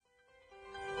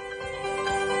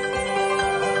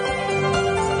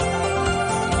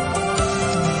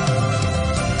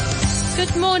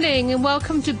morning and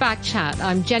welcome to Backchat.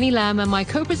 I'm Jenny Lam and my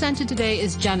co-presenter today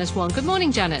is Janice Wong. Good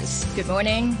morning, Janice. Good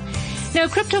morning. Now,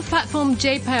 crypto platform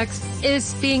JPEX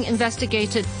is being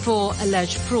investigated for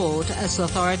alleged fraud as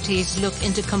authorities look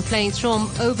into complaints from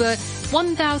over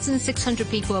 1,600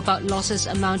 people about losses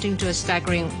amounting to a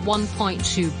staggering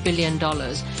 $1.2 billion.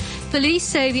 Police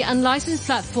say the unlicensed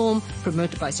platform,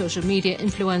 promoted by social media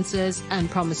influencers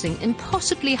and promising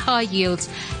impossibly high yields,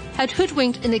 had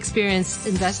hoodwinked inexperienced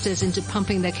investors into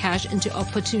pumping their cash into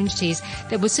opportunities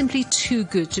that were simply too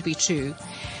good to be true.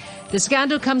 The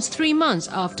scandal comes 3 months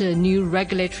after a new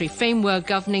regulatory framework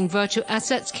governing virtual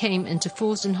assets came into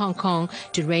force in Hong Kong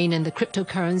to rein in the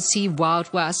cryptocurrency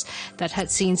Wild West that had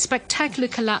seen spectacular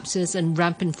collapses and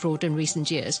rampant fraud in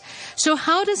recent years. So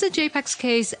how does the JPEX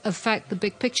case affect the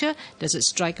big picture? Does it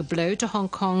strike a blow to Hong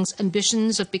Kong's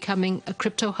ambitions of becoming a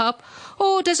crypto hub?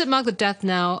 Or does it mark the death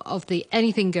knell of the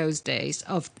anything-goes days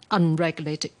of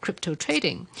unregulated crypto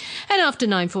trading? And after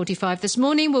 9:45 this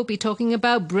morning, we'll be talking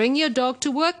about Bring Your Dog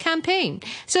to Work campaign.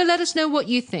 So let us know what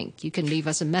you think. You can leave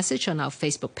us a message on our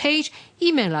Facebook page,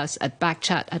 email us at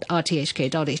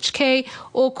backchat@rthk.hk,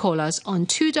 or call us on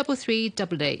 233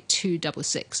 88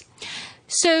 266.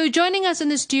 So joining us in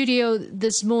the studio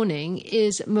this morning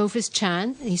is Mofus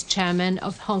Chan. He's chairman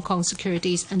of Hong Kong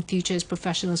Securities and Futures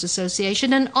Professionals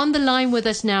Association. And on the line with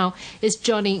us now is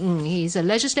Johnny Ng. He's a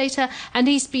legislator and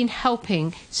he's been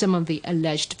helping some of the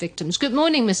alleged victims. Good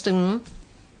morning, Mr. Ng.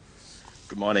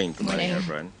 Good morning. Good morning,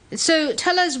 everyone. So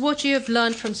tell us what you have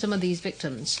learned from some of these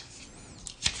victims.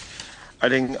 I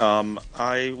think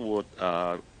I would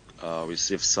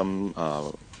receive some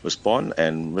response,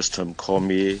 and Mr. called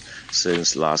me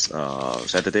since last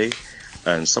Saturday,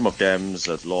 and some of them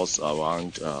that lost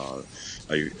around a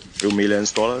few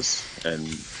millions dollars, and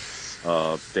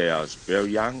they are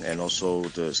very young, and also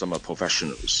some are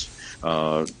professionals.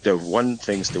 The one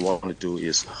things they want to do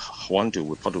is want to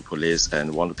report to police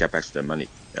and want to get back their money.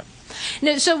 Yeah.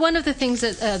 No, so one of the things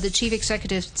that the chief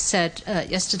executive said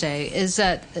yesterday is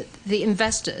that the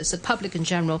investors, the public in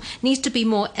general, needs to be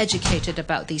more educated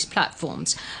about these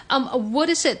platforms. What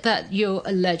is it that your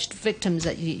alleged victims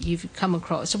that you've come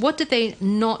across, what did they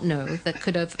not know that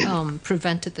could have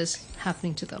prevented this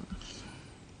happening to them?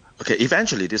 Okay,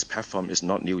 eventually this platform is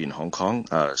not new in Hong Kong.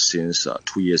 Since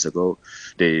 2 years ago,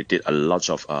 they did a lot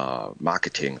of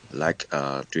marketing, like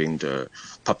doing the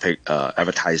public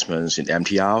advertisements in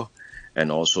MTR, and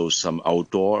also some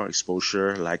outdoor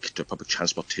exposure, like the public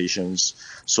transportations.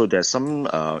 So there's some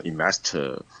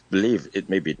investor believe it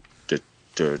may be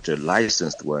the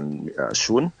licensed one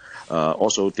soon.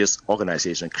 Also, this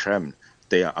organization claimed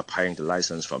they are applying the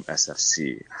license from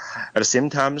SFC. At the same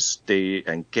time, they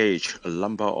engage a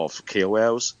number of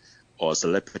KOLs or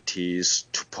celebrities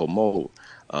to promote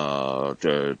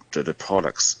the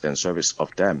products and service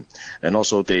of them. And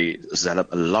also they set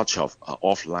up a lot of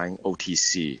offline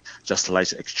OTC, just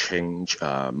like exchange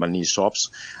money shops,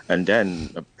 and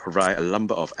then provide a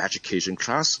number of education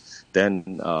class.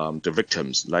 Then the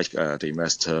victims, like the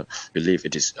investor, believe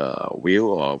it is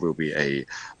will be a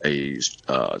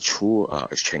true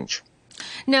exchange.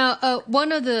 Now,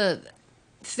 one of the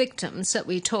victims that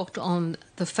we talked on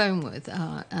the phone with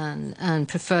and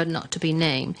preferred not to be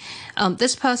named,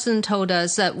 this person told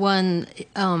us that when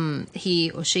he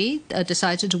or she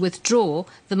decided to withdraw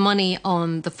the money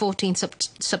on the 14th of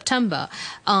September,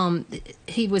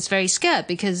 he was very scared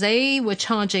because they were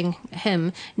charging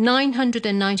him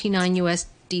 999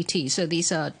 USDT, so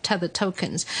these are tethered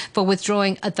tokens, for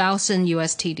withdrawing 1,000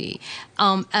 USTD.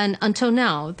 And until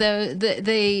now,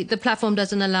 the platform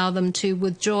doesn't allow them to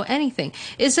withdraw anything.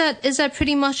 Is that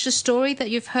pretty much the story that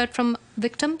you've heard from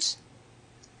victims?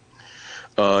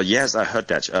 Yes, I heard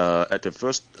that. At the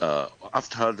first,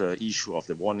 after the issue of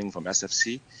the warning from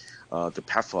SFC, the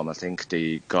platform, I think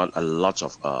they got a lot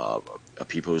of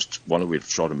people want to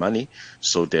withdraw the money,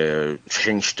 so they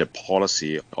changed the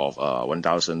policy of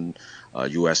 1,000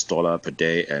 US dollar per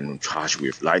day and charge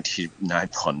with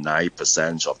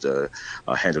 99.9% of the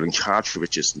handling charge,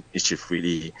 which is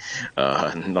really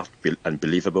not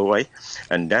unbelievable, right?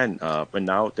 And then, but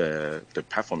now the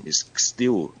platform is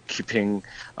still keeping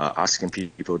asking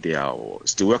people they are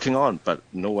still working on, but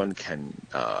no one can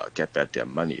get back their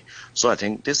money. So I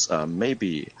think this may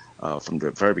be from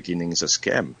the very beginning is a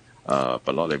scam.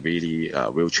 But not a really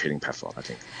real trading platform, I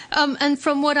think. And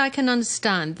from what I can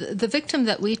understand, the victim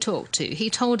that we talked to, he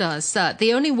told us that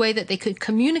the only way that they could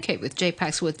communicate with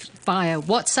JPEX was via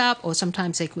WhatsApp, or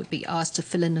sometimes they would be asked to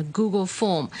fill in a Google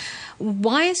form.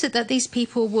 Why is it that these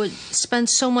people would spend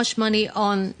so much money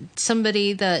on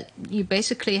somebody that you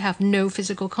basically have no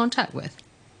physical contact with?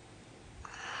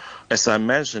 As I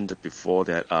mentioned before,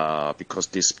 that because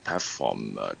this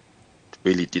platform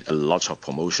really did a lot of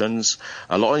promotions,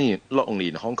 not only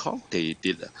in Hong Kong, they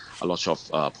did a lot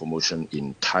of promotion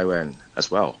in Taiwan as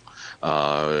well,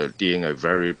 doing a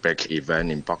very big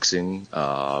event in boxing,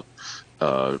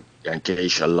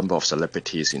 engage a number of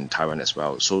celebrities in Taiwan as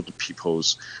well. So the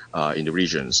peoples in the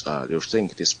regions, they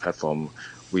think this platform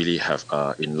really have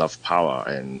enough power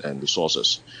and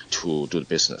resources to do the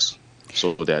business.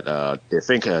 So that they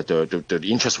think the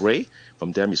interest rate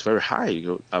from them is very high,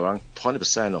 around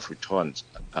 20% of returns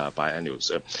biannual.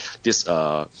 So this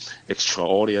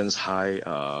extraordinary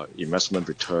high investment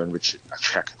return, which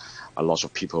attract a lot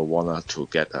of people want to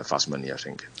get fast money, I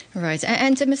think. Right.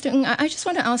 And Mr. Ng, I just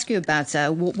want to ask you about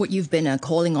what you've been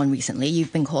calling on recently.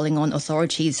 You've been calling on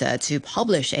authorities to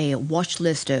publish a watch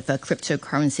list of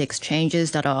cryptocurrency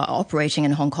exchanges that are operating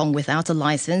in Hong Kong without a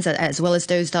license, as well as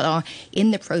those that are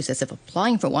in the process of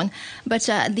applying for one. But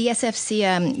the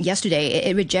SFC yesterday,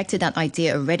 it rejected that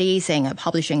idea already, saying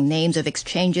publishing names of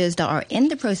exchanges that are in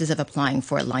the process of applying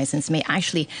for a license may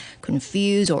actually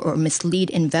confuse or mislead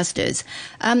investors.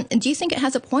 Do you think it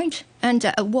has a point? And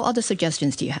what other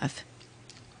suggestions do you have?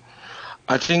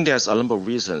 I think there's a number of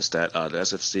reasons that the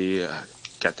SFC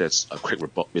get this quick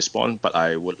response, but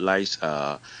I would like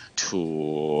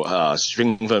to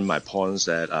strengthen my points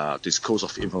that disclosure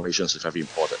of information is very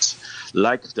important.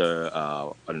 Like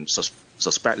the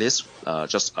suspect list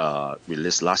just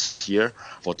released last year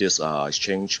for this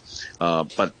exchange,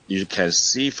 but you can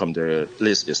see from the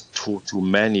list is too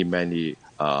many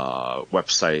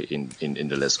website in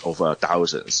the list, over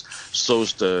thousands. So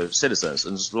the citizens,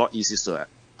 and it's a lot easier to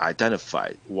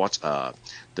identify what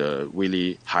the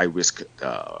really high risk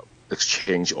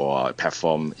exchange or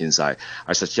platform inside.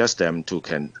 I suggest them to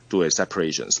can do a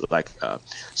separations like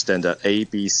standard A,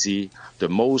 B, C. The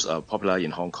most popular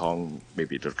in Hong Kong,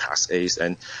 maybe the Class A's,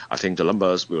 and I think the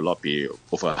numbers will not be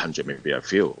over 100, maybe a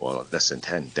few or less than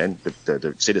 10. Then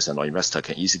the citizen or investor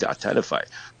can easily identify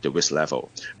the risk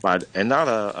level. But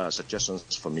another suggestion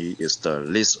for me is the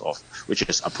list of which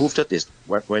is approved. Is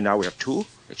right now we have 2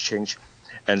 exchange,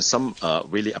 and some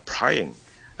really applying.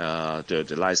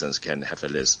 The license can have a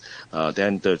list.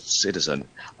 Then the citizen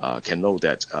can know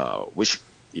that which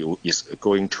is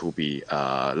going to be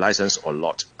licensed or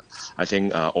not. I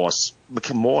think, or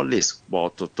making more lists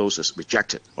for those is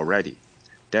rejected already.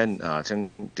 Then I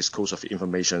think disclosure of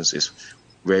information is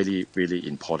really, really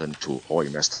important to all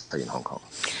investors in Hong Kong.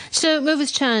 So,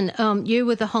 Mavis Chan, you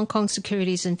were the Hong Kong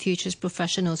Securities and Futures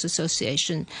Professionals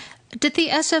Association. Did the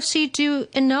SFC do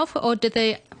enough, or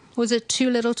was it too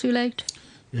little, too late?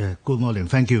 Yeah, good morning.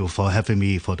 Thank you for having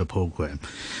me for the program.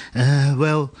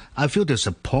 Well, I feel there's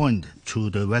a point to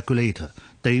the regulator.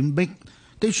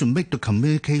 They should make the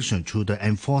communication to the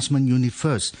enforcement unit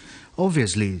first.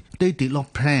 Obviously, they did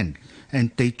not plan,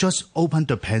 and they just opened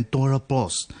the Pandora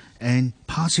box and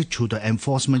pass it to the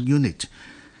enforcement unit.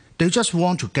 They just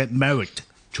want to get married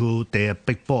to their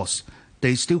big boss.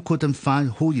 They still couldn't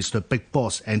find who is the big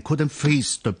boss and couldn't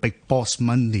freeze the big boss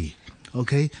money.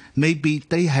 Okay, maybe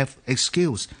they have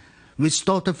excuse. We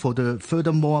started for the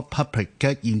furthermore public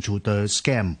get into the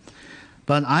scam.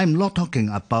 But I'm not talking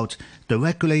about the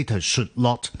regulators should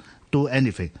not do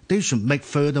anything. They should make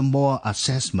furthermore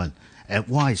assessment,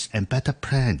 advice, and better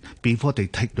plan before they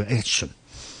take the action.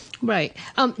 Right.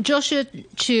 Joshua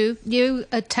Chu, you're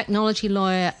a technology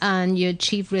lawyer and you're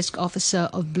Chief Risk Officer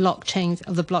of the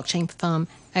blockchain firm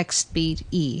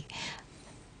XBE.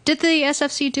 Did the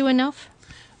SFC do enough?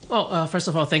 Well, first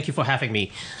of all, thank you for having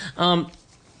me.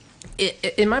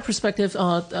 In my perspective,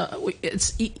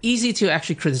 it's easy to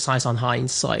actually criticize on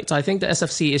hindsight. I think the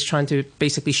SFC is trying to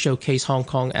basically showcase Hong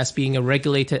Kong as being a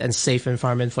regulated and safe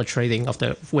environment for trading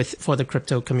for the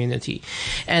crypto community.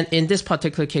 And in this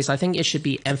particular case, I think it should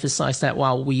be emphasized that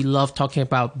while we love talking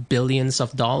about billions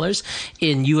of dollars,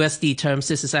 in USD terms,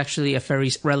 this is actually a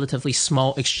very relatively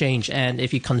small exchange. And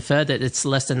if you convert it, it's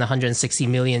less than 160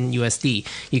 million USD.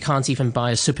 You can't even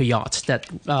buy a super yacht that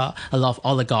a lot of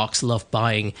oligarchs love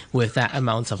buying with that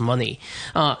amount of money.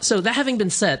 So that having been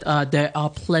said, there are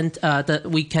plenty.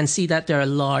 We can see that there are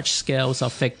large scales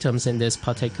of victims in this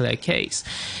particular case,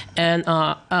 and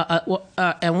one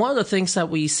of the things that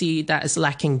we see that is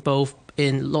lacking both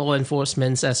in law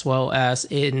enforcement as well as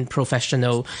in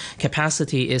professional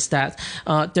capacity is that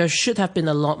there should have been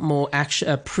a lot more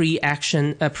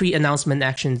pre-announcement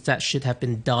actions that should have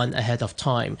been done ahead of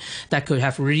time that could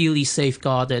have really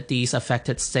safeguarded these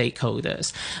affected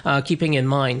stakeholders. Keeping in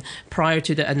mind, prior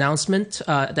to the announcement,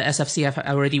 the SFC have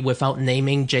already, without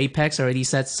naming JPEX, already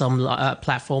said some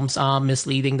platforms are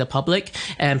misleading the public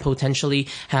and potentially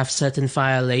have certain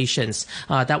violations.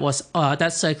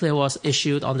 That circular was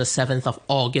issued on the 7th of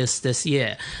August this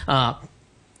year.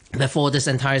 Before this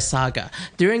entire saga.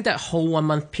 During that whole 1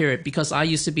 month period, because I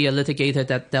used to be a litigator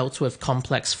that dealt with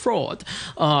complex fraud,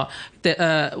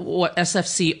 what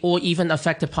SFC or even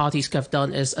affected parties have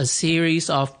done is a series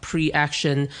of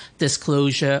pre-action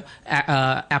disclosure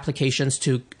applications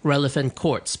to relevant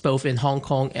courts, both in Hong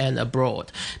Kong and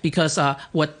abroad. Because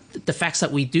what the facts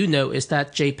that we do know is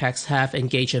that JPEX have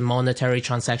engaged in monetary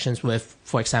transactions with,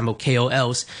 for example,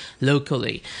 KOLs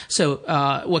locally. So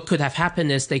what could have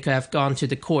happened is they could have gone to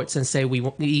the courts and say, we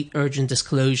need urgent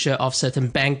disclosure of certain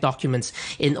bank documents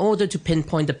in order to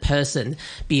pinpoint the person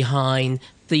behind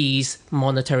these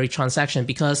monetary transactions,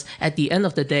 because at the end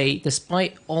of the day,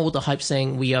 despite all the hype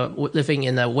saying we are living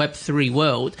in a Web3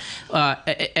 world,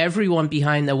 everyone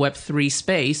behind the Web3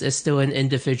 space is still an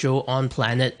individual on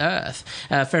planet Earth,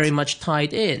 very much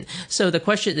tied in. So the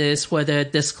question is whether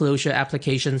disclosure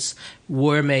applications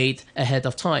were made ahead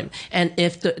of time. And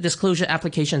if the disclosure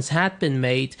applications had been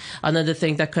made, another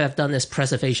thing that could have done is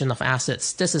preservation of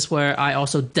assets. This is where I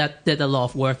also did a lot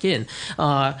of work in.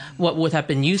 What would have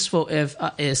been useful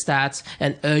is that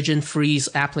an urgent freeze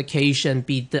application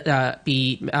be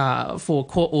for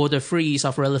court order freeze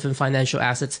of relevant financial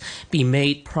assets be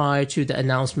made prior to the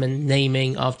announcement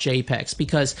naming of JPEX.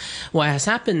 Because what has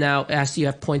happened now, as you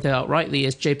have pointed out rightly,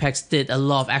 is JPEX did a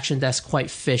lot of action that's quite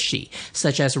fishy,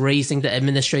 such as raising the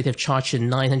administrative charge to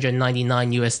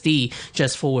 999 USD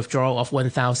just for withdrawal of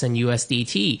 1,000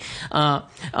 USDT.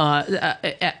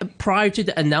 Prior to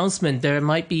the announcement, there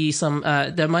might be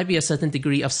a certain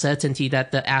degree of certainty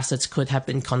that the assets could have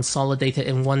been consolidated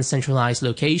in one centralized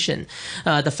location.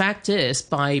 The fact is,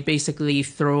 by basically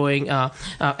throwing,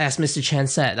 as Mr. Chen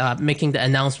said, making the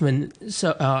announcement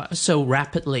so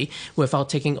rapidly without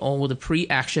taking all the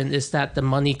pre-action, is that the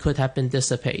money could have been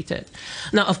dissipated.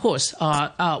 Now, of course,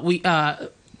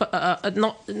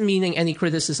 not meaning any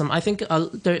criticism, I think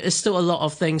there is still a lot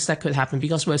of things that could happen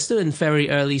because we're still in very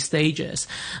early stages.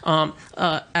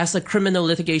 As a criminal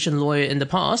litigation lawyer in the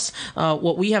past,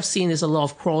 what we have seen is a lot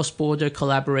of cross-border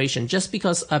collaboration. Just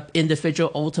because an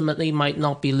individual ultimately might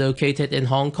not be located in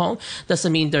Hong Kong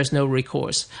doesn't mean there's no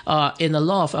recourse. In a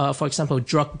lot of, for example,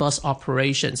 drug bust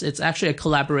operations, it's actually a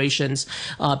collaboration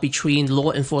between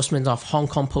law enforcement of Hong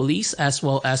Kong police as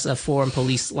well as a foreign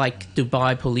police like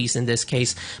Dubai police in this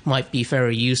case might be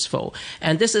very useful.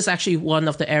 And this is actually one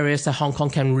of the areas that Hong Kong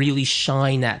can really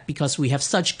shine at because we have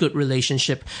such good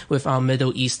relationship with our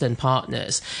Middle Eastern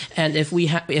partners. And if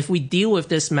we deal with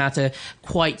this matter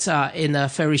quite in a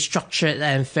very structured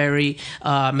and very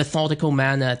methodical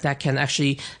manner that can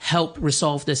actually help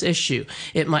resolve this issue,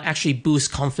 it might actually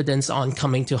boost confidence on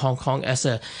coming to Hong Kong as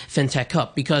a fintech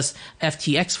hub. Because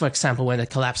FTX, for example, when it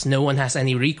collapsed, no one has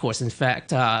any recourse. In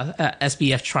fact,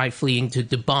 SBF tried fleeing to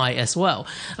Dubai as well.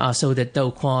 So did Do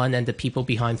Kwon and the people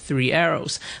behind Three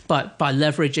Arrows. But by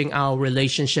leveraging our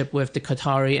relationship with the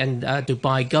Qatari and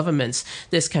Dubai governments,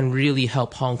 this can really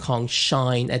help Hong Kong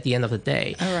shine at the end of the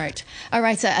day. All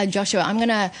right, Joshua, I'm going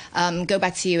to go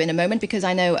back to you in a moment because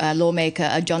I know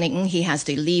lawmaker Johnny Ng, he has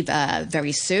to leave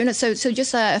very soon. So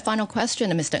just a final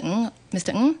question, Mr. Ng.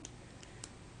 Mr. Ng?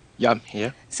 Yeah, I'm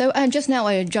here. So just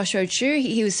now, Joshua Chu,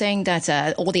 he was saying that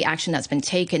all the action that's been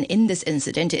taken in this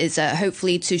incident is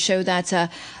hopefully to show that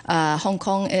Hong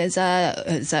Kong has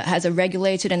a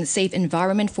regulated and safe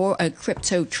environment for a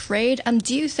crypto trade.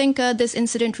 Do you think this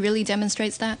incident really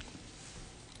demonstrates that?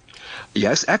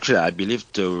 Yes, actually, I believe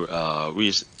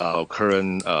our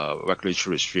current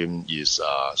regulatory regime is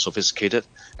sophisticated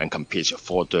and competes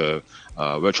for the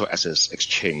virtual assets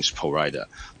exchange provider.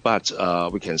 But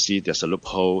we can see there's a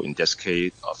loophole in this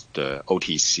case of the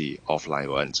OTC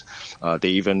offline ones.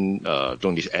 They even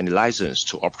don't need any license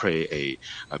to operate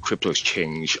a crypto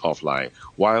exchange offline,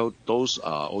 while those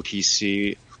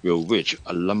OTC will reach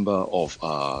a number of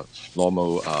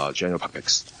normal general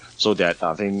publics. So that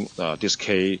I think this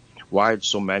case, why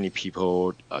so many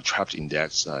people are trapped in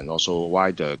that, and also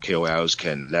why the KOLs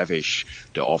can leverage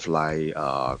the offline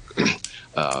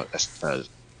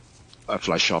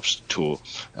offline shops to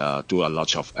do a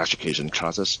lot of education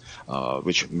classes,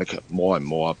 which make more and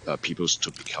more people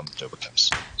to become the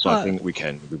victims. So I think we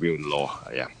can review the law.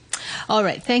 Yeah. All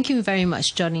right. Thank you very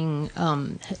much, Johnny,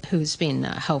 who's been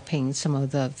helping some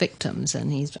of the victims,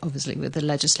 and he's obviously with the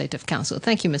Legislative Council.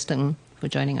 Thank you, Mr. Ng, for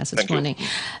joining us this morning.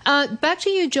 Back to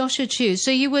you, Joshua Chu.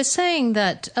 So you were saying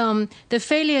that the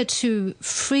failure to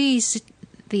freeze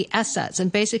the assets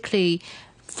and basically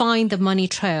find the money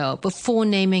trail before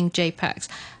naming JPEX,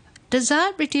 does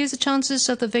that reduce the chances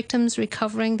of the victims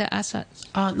recovering their assets?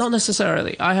 Not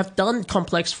necessarily. I have done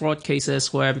complex fraud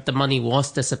cases where the money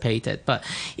was dissipated, but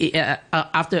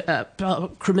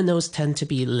criminals tend to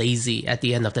be lazy at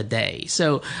the end of the day.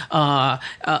 So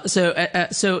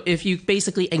if you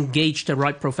basically engage the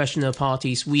right professional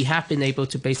parties, we have been able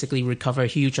to basically recover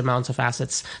huge amounts of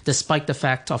assets, despite the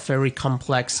fact of very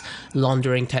complex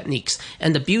laundering techniques.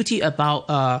 And the beauty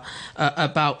about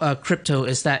crypto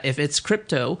is that if it's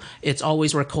crypto, it's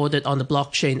always recorded on the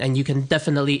blockchain, and you can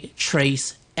definitely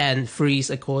trace and freeze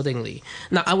accordingly.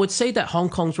 Now, I would say that Hong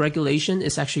Kong's regulation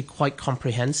is actually quite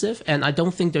comprehensive, and I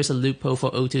don't think there's a loophole for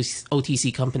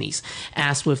OTC companies,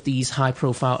 as with these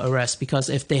high-profile arrests, because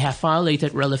if they have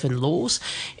violated relevant laws,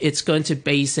 it's going to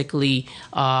basically,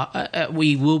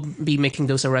 we will be making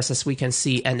those arrests, as we can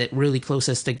see, and it really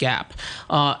closes the gap.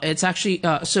 It's actually,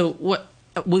 so what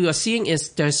we are seeing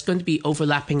is there's going to be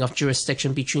overlapping of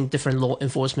jurisdiction between different law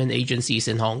enforcement agencies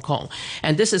in Hong Kong.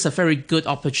 And this is a very good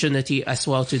opportunity as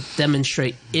well to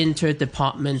demonstrate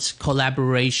inter-department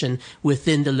collaboration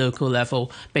within the local level,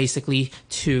 basically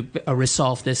to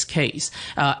resolve this case.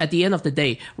 At the end of the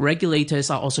day, regulators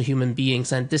are also human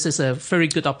beings, and this is a very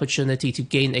good opportunity to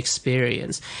gain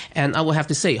experience. And I will have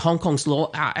to say, Hong Kong's law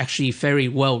are actually very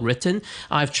well written.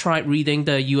 I've tried reading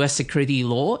the U.S. security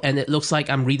law, and it looks like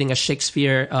I'm reading a Shakespeare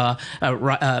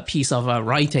piece of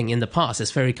writing in the past.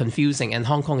 It's very confusing, and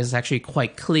Hong Kong is actually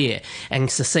quite clear and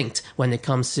succinct when it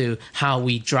comes to how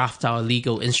we draft our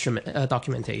legal instrument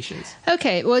documentations.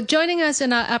 Okay, well, joining us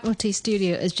in our Admiralty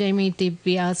studio is Jamie Di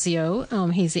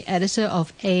Biasio. He's the editor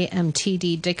of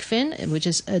AMTD DICFIN, which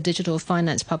is a digital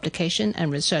finance publication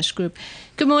and research group.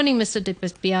 Good morning, Mr. Di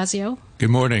Biasio.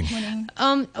 Good morning.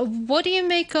 What do you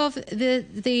make of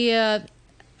the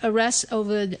arrest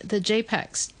over the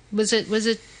JPEX? Was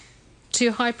it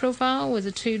too high profile? Was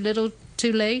it too little,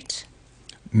 too late?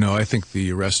 No, I think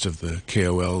the arrest of the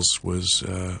KOLs was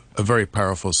a very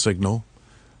powerful signal.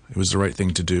 It was the right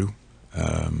thing to do.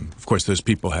 Of course, those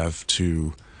people have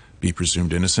to be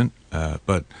presumed innocent,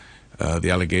 but the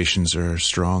allegations are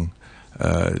strong.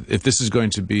 If this is going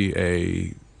to be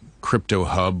a crypto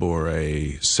hub or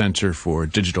a center for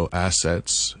digital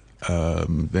assets,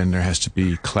 then there has to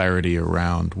be clarity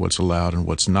around what's allowed and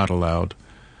what's not allowed.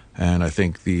 And I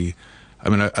think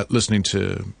listening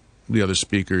to the other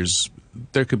speakers,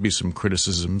 there could be some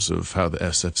criticisms of how the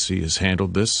SFC has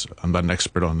handled this. I'm not an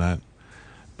expert on that.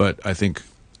 But I think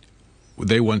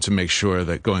they want to make sure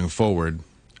that going forward,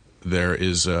 there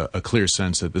is a clear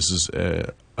sense that this is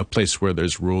a place where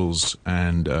there's rules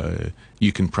and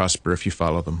you can prosper if you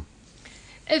follow them.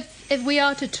 If we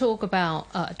are to talk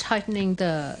about tightening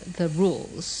the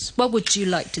rules, what would you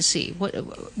like to see?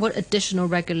 What additional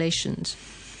regulations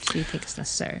do you think is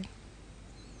necessary?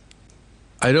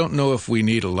 I don't know if we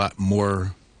need a lot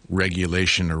more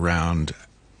regulation around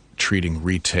treating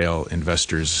retail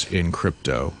investors in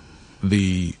crypto.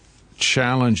 The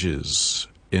challenges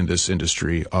in this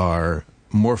industry are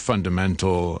more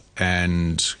fundamental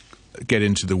and get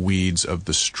into the weeds of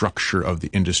the structure of the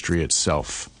industry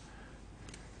itself.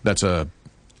 That's a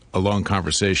long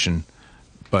conversation,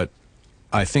 but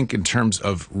I think in terms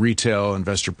of retail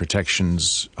investor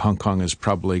protections, Hong Kong has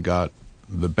probably got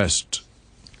the best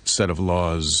set of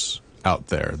laws out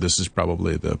there. This is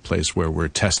probably the place where we're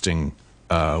testing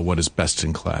what is best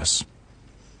in class.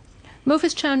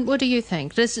 Mofus Chan, what do you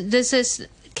think? Does this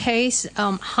case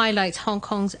highlight Hong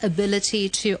Kong's ability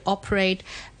to operate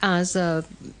as a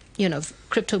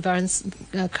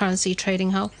cryptocurrency trading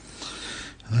hub?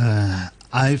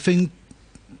 I think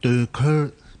the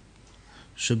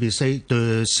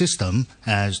system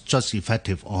is just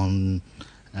effective on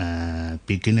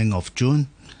beginning of June.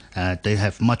 They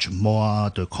have much more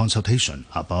the consultation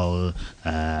about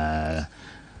the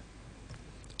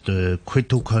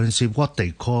cryptocurrency, what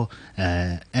they call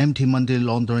anti-money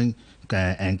laundering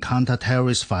and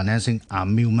counter-terrorist financing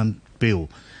amendment bill.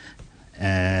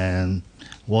 And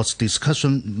was discussed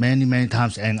many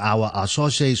times, and our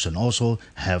association also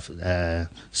have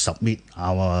submit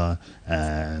our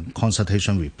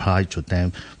consultation reply to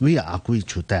them. We agree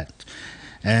to that.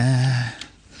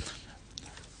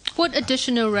 What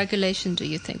additional regulation do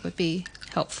you think would be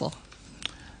helpful?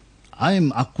 I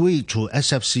am agree to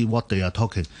SFC what they are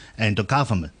talking, and the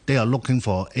government, they are looking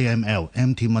for AML,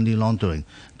 anti-money laundering.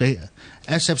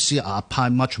 SFC apply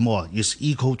much more, is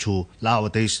equal to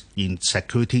nowadays in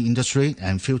security industry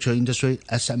and future industry,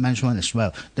 asset management as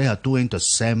well. They are doing the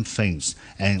same things,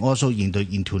 and also in the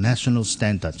international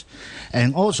standards.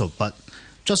 And also, but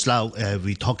just now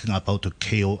we're talking about the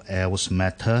KOL's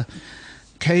matter.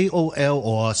 KOL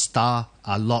or star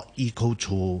are not equal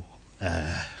to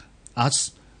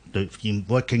us,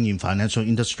 working in financial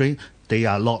industry. They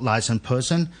are not licensed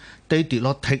person. They did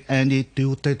not take any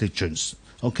due diligence.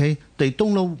 Okay, they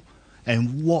don't know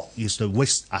and what is the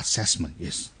risk assessment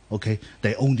is. Okay,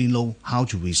 they only know how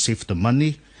to receive the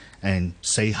money and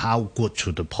say how good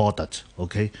to the product.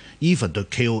 Okay, even the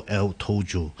KOL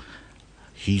told you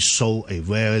he sold a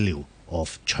value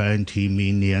of 20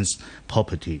 million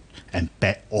property and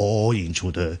bet all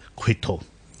into the crypto.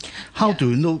 How do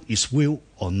you know it's real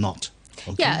or not?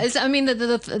 Okay. Yeah, I mean,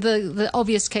 the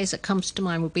obvious case that comes to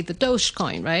mind would be the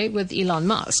Dogecoin, right, with Elon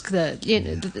Musk.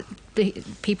 The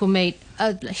people made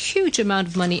a huge amount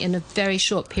of money in a very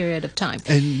short period of time.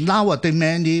 And nowadays,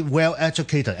 many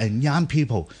well-educated and young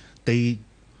people, they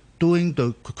doing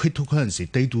the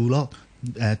cryptocurrency. They do not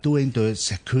doing the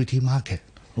security market.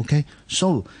 Okay,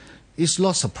 so it's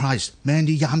not surprise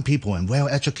many young people and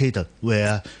well-educated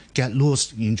will get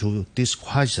lost into this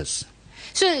crisis.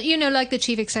 So, like the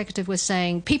chief executive was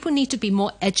saying, people need to be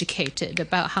more educated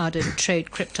about how to trade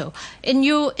crypto. In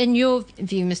your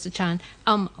view, Mr. Chan,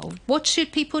 what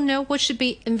should people know? What should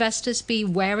investors be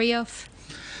wary of?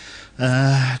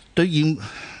 Let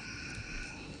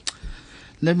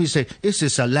me say, this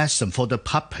is a lesson for the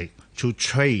public to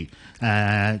trade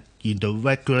in the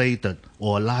regulated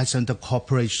or licensed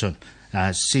corporation,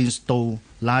 since the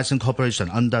licensed corporation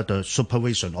under the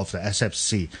supervision of the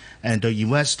SFC, and the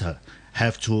investor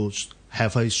have to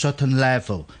have a certain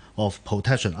level of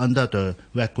protection under the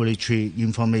regulatory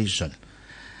information.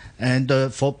 And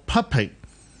for public,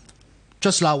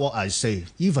 just like what I say,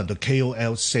 even the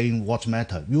KOL saying what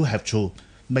matter, you have to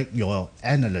make your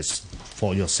analysis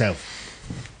for yourself.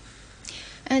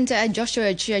 And Joshua,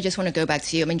 I just want to go back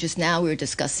to you. I mean, just now we were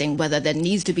discussing whether there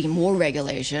needs to be more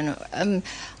regulation.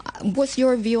 What's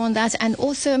your view on that? And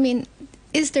also, I mean,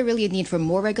 is there really a need for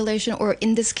more regulation? Or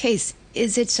in this case,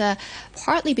 is it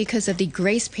partly because of the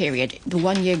grace period, the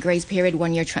 1 year grace period,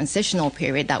 1 year transitional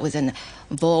period that was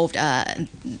involved? I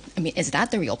mean, is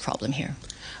that the real problem here?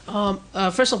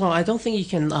 First of all, I don't think you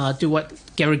can do what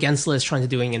Gary Gensler is trying to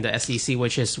doing in the SEC,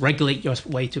 which is regulate your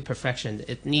way to perfection.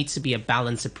 It needs to be a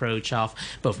balanced approach of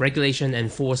both regulation,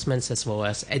 enforcement, as well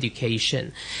as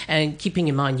education. And keeping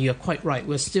in mind, you're quite right.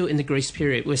 We're still in the grace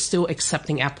period. We're still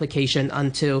accepting application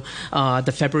until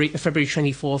the February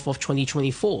 24th of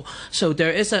 2024. So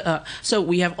there is so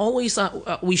we have always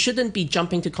we shouldn't be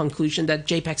jumping to conclusion that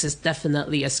JPEX is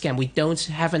definitely a scam. We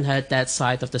haven't heard that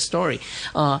side of the story.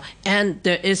 And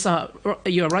there is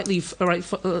you're rightly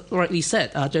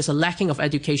said. There's a lacking of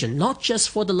education, not just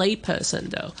for the layperson,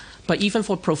 though, but even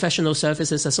for professional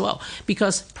services as well.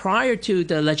 Because prior to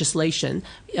the legislation,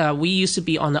 we used to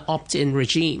be on an opt-in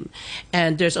regime,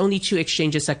 and there's only 2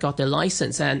 exchanges that got their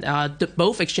license, and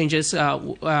both exchanges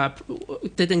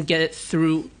didn't get it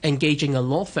through engaging a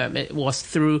law firm. It was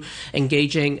through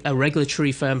engaging a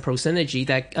regulatory firm, ProSynergy,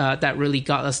 that really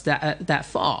got us that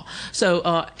far.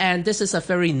 So, and this is a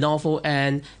very novel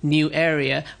and new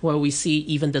area where we see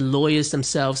even the lawyers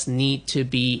themselves need to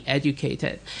be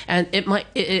educated. And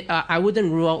I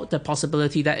wouldn't rule out the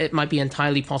possibility that it might be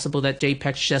entirely possible that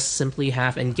JPEX just simply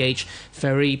have engaged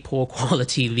very poor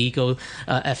quality legal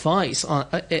advice on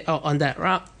that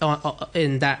route,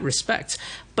 in that respect.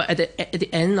 But at the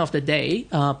end of the day,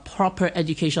 proper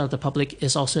education of the public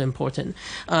is also important.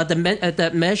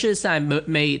 The measures that I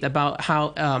made about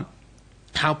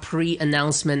how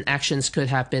pre-announcement actions could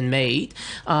have been made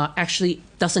actually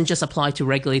doesn't just apply to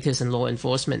regulators and law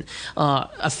enforcement.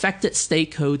 Affected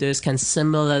stakeholders can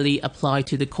similarly apply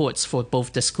to the courts for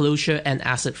both disclosure and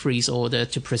asset freeze order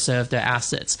to preserve their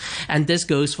assets. And this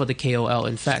goes for the KOL.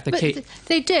 In fact,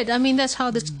 they did. I mean, that's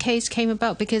how this case came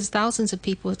about, because thousands of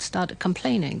people started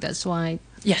complaining. That's why.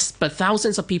 Yes, but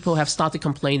thousands of people have started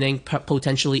complaining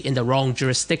potentially in the wrong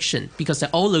jurisdiction because they're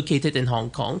all located in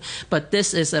Hong Kong. But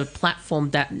this is a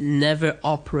platform that never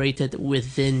operated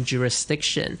within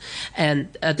jurisdiction.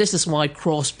 And this is why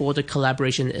cross-border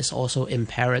collaboration is also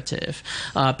imperative.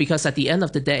 Because at the end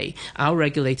of the day, our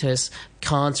regulators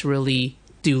can't really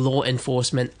do law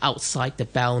enforcement outside the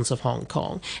bounds of Hong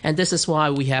Kong. And this is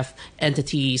why we have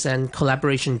entities and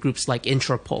collaboration groups like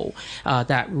Interpol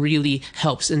that really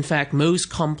helps. In fact,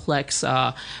 most complex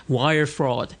wire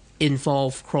fraud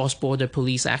involve cross-border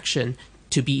police action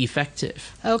to be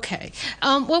effective. Okay.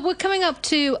 Well, we're coming up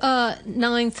to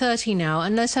 9:30 now,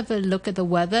 and let's have a look at the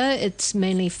weather. It's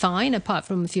mainly fine, apart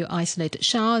from a few isolated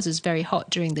showers. It's very hot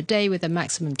during the day with a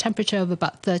maximum temperature of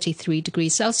about 33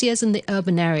 degrees Celsius in the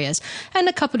urban areas and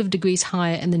a couple of degrees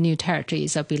higher in the New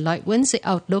Territories. There'll be light winds. The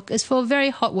outlook is for very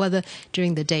hot weather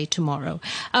during the day tomorrow.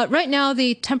 Right now,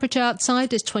 the temperature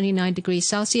outside is 29 degrees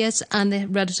Celsius and the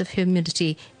relative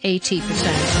humidity 80%.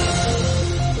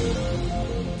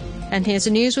 And here's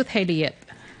the news with Hayley Yip.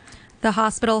 The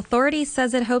hospital authority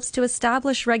says it hopes to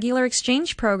establish regular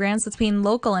exchange programs between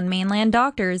local and mainland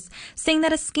doctors, saying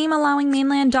that a scheme allowing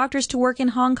mainland doctors to work in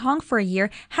Hong Kong for a year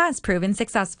has proven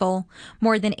successful.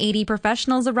 More than 80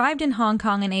 professionals arrived in Hong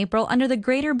Kong in April under the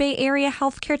Greater Bay Area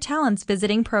Healthcare Talents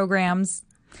Visiting Programs.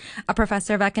 A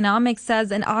professor of economics says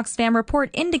an Oxfam report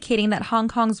indicating that Hong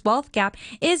Kong's wealth gap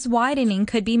is widening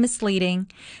could be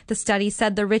misleading. The study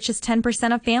said the richest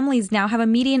 10% of families now have a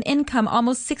median income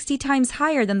almost 60 times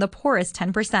higher than the poorest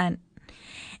 10%.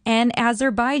 And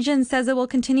Azerbaijan says it will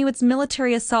continue its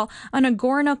military assault on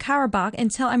Nagorno-Karabakh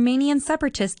until Armenian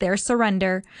separatists there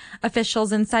surrender.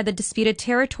 Officials inside the disputed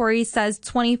territory says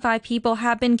 25 people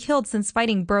have been killed since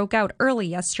fighting broke out early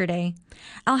yesterday.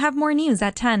 I'll have more news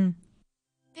at 10.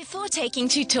 Before taking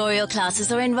tutorial classes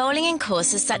or enrolling in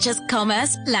courses such as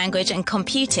commerce, language and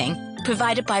computing,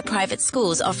 provided by private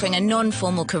schools offering a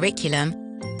non-formal curriculum,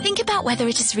 think about whether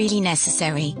it is really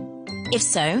necessary. If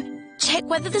so, check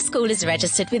whether the school is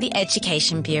registered with the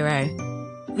Education Bureau.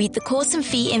 Read the course and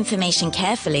fee information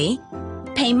carefully,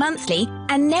 pay monthly,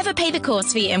 and never pay the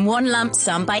course fee in one lump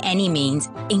sum by any means,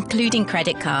 including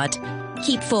credit card.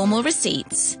 Keep formal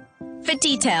receipts. For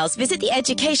details, visit the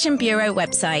Education Bureau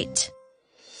website.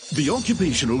 The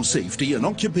Occupational Safety and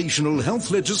Occupational Health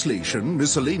Legislation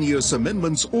Miscellaneous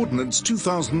Amendments Ordinance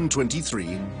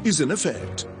 2023 is in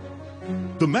effect.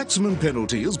 The maximum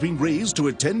penalty has been raised to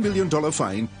a $10 million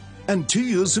fine and 2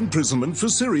 years imprisonment for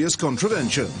serious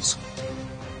contraventions.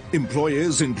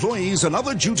 Employers, employees and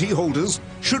other duty holders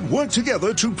should work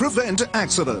together to prevent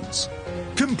accidents.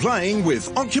 Complying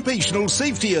with occupational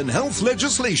safety and health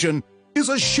legislation is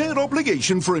a shared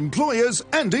obligation for employers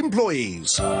and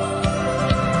employees.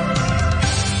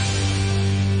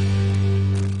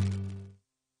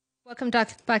 Welcome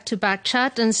back to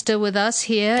Backchat, and still with us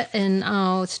here in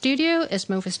our studio is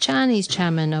Mofus Chan. He's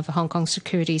chairman of Hong Kong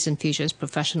Securities and Futures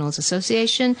Professionals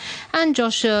Association, and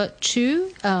Joshua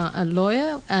Chu, a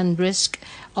lawyer and risk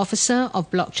officer of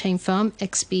blockchain firm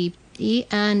XBP.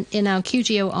 And in our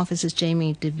QGO office is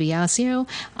Jamie DiBiasio.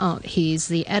 He's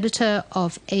the editor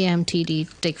of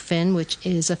AMTD Dig Fin, which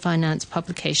is a finance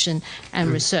publication and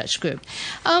research group.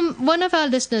 One of our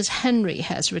listeners, Henry,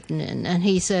 has written in, and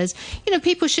he says,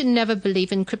 people should never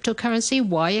believe in cryptocurrency.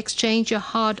 Why exchange your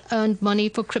hard-earned money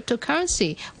for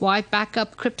cryptocurrency? Why back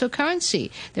up cryptocurrency?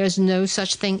 There's no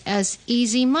such thing as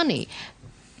easy money.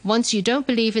 Once you don't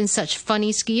believe in such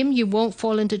funny scheme, you won't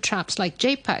fall into traps like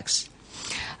JPEX.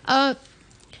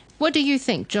 What do you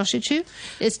think, Joshua Chu?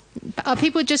 Are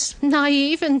people just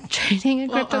naive and trading in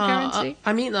cryptocurrency?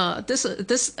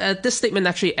 This statement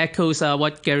actually echoes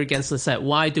what Gary Gensler said.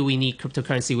 Why do we need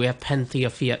cryptocurrency? We have plenty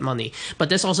of fiat money. But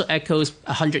this also echoes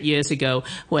 100 years ago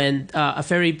when a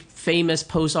very famous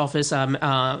post office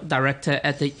director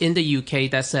in the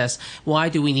UK that says, why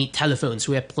do we need telephones?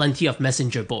 We have plenty of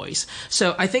messenger boys.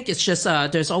 So I think it's just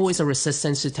there's always a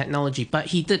resistance to technology. But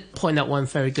he did point out one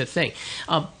very good thing.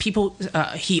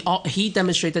 He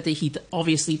demonstrated that he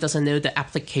obviously doesn't know the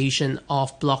application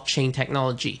of blockchain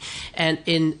technology. And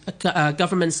in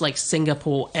governments like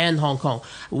Singapore and Hong Kong,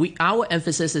 our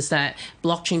emphasis is that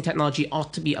blockchain technology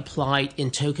ought to be applied in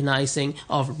tokenizing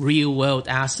of real-world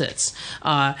assets.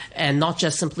 And not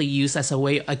just simply used as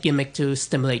a gimmick to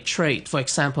stimulate trade. For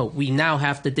example, we now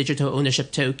have the digital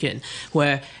ownership token,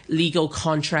 where legal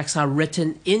contracts are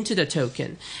written into the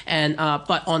token. And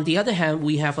but on the other hand,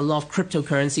 we have a lot of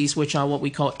cryptocurrencies, which are what we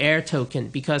call air token,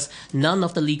 because none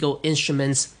of the legal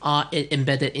instruments are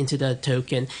embedded into the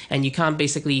token, and you can't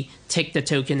basically take the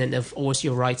token and enforce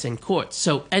your rights in court.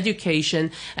 So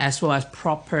education, as well as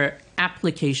proper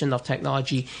application of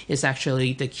technology, is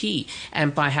actually the key.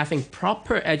 And by having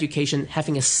proper education,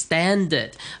 having a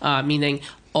standard, meaning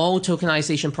all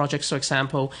tokenization projects, for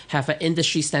example, have an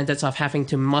industry standards of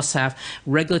must have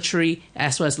regulatory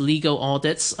as well as legal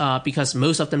audits, because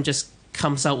most of them just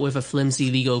comes out with a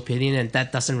flimsy legal opinion, and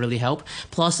that doesn't really help.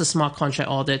 Plus the smart contract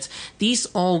audit. These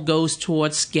all goes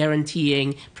towards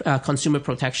guaranteeing consumer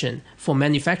protection. For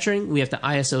manufacturing, we have the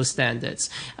ISO standards.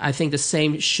 I think the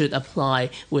same should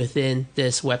apply within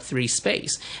this Web3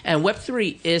 space. And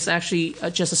Web3 is actually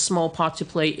just a small part to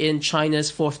play in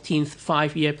China's 14th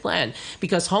five-year plan,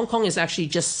 because Hong Kong is actually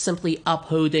just simply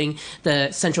upholding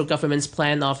the central government's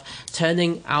plan of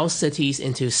turning our cities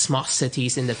into smart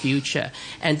cities in the future.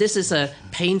 And this is a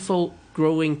painful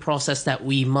growing process that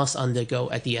we must undergo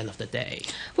at the end of the day.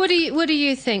 What do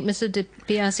you think, Mr. Di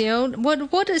Biasio?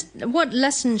 What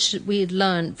lessons should we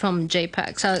learn from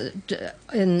JPEX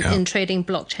in trading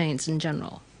blockchains in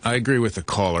general? I agree with the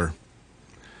caller.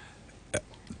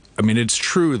 I mean, it's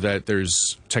true that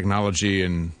there's technology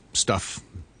and stuff,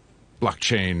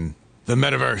 blockchain, the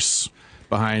metaverse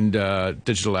behind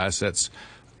digital assets.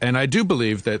 And I do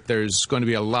believe that there's going to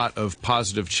be a lot of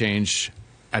positive change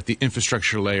at the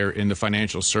infrastructure layer in the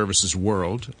financial services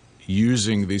world,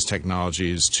 using these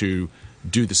technologies to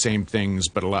do the same things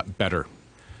but a lot better.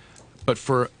 But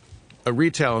for a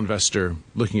retail investor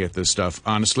looking at this stuff,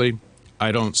 honestly,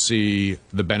 I don't see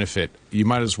the benefit. You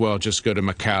might as well just go to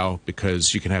Macau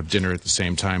because you can have dinner at the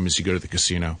same time as you go to the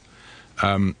casino.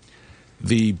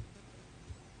 The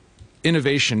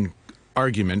innovation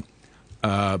argument,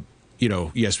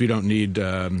 yes, we don't need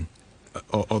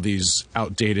all these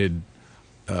outdated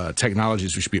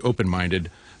technologies. We should be open-minded.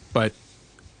 But,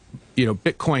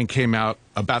 Bitcoin came out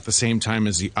about the same time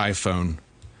as the iPhone.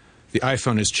 The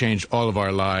iPhone has changed all of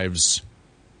our lives,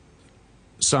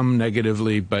 some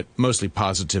negatively, but mostly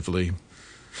positively.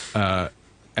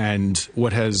 And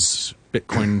what has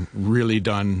Bitcoin really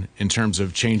done in terms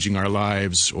of changing our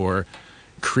lives or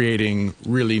creating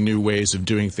really new ways of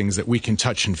doing things that we can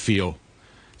touch and feel?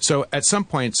 So at some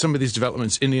point, some of these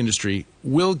developments in the industry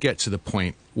will get to the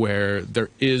point where there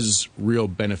is real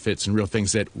benefits and real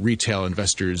things that retail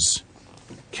investors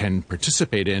can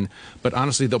participate in. But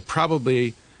honestly, they'll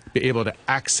probably be able to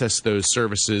access those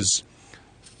services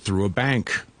through a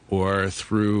bank or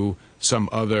through some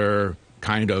other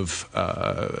kind of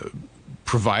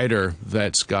provider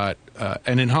that's got,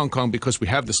 and in Hong Kong, because we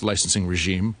have this licensing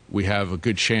regime, we have a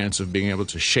good chance of being able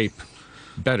to shape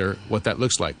better what that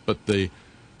looks like. But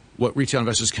what retail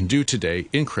investors can do today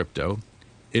in crypto,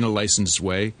 in a licensed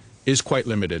way, is quite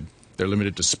limited. They're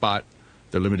limited to spot.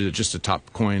 They're limited to just the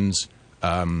top coins.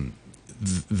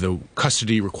 The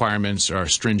custody requirements are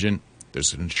stringent.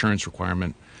 There's an insurance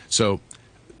requirement. So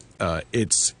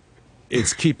it's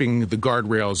keeping the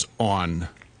guardrails on.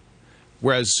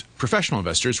 Whereas professional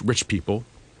investors, rich people,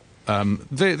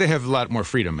 they have a lot more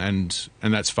freedom, and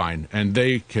that's fine. And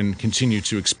they can continue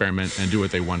to experiment and do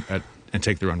what they want and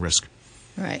take their own risk.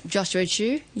 All right, Joshua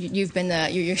Chu, you've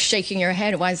been you're shaking your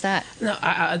head. Why is that? No,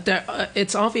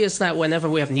 it's obvious that whenever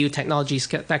we have new technologies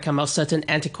that come out, certain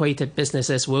antiquated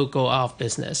businesses will go out of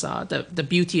business. The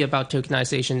beauty about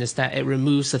tokenization is that it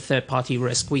removes the third-party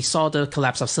risk. We saw the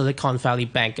collapse of Silicon Valley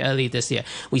Bank early this year.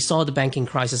 We saw the banking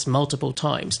crisis multiple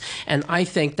times, and I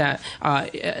think that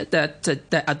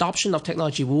the adoption of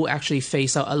technology will actually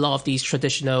phase out a lot of these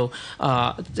traditional,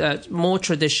 more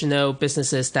traditional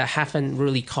businesses that haven't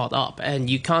really caught up. And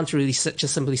you can't really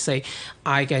just simply say,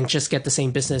 I can just get the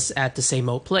same business at the same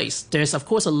old place. There's, of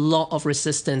course, a lot of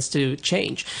resistance to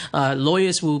change.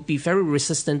 Lawyers will be very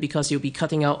resistant because you'll be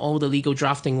cutting out all the legal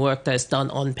drafting work that's done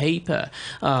on paper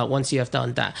once you have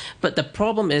done that. But the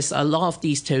problem is a lot of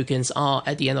these tokens are,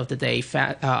 at the end of the day,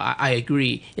 I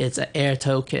agree, it's an air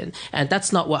token. And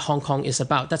that's not what Hong Kong is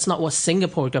about. That's not what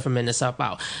Singapore government is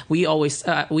about. We always,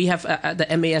 we have, the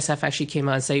MASF actually came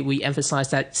out and say, we emphasize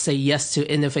that, say yes to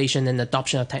innovation and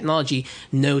adoption of technology,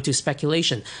 no to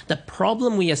speculation. The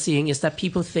problem we are seeing is that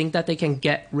people think that they can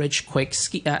get rich quick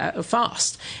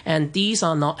fast, and these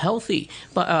are not healthy.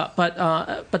 But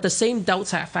the same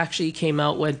doubts have actually came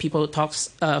out when people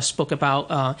spoke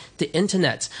about the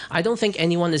internet. I don't think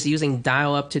anyone is using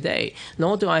dial-up today,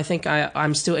 nor do I think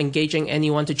I'm still engaging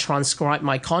anyone to transcribe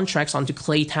my contracts onto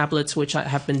clay tablets, which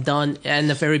have been done in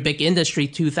a very big industry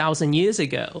 2,000 years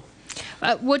ago.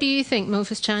 What do you think,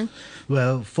 Mofus Chan?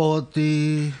 Well,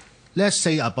 let's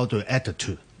say about the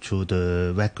attitude to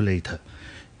the regulator,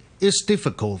 it's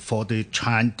difficult for the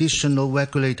traditional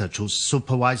regulator to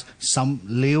supervise some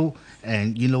new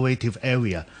and innovative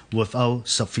area without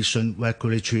sufficient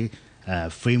regulatory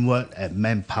framework and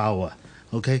manpower.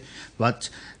 Okay, but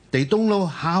they don't know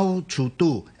how to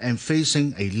do and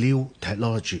facing a new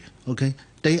technology. Okay,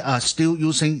 they are still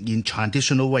using in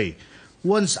traditional way.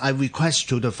 Once I request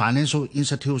to the financial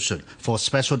institution for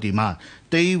special demand,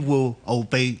 they will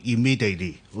obey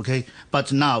immediately, okay?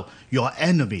 But now your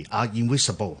enemy are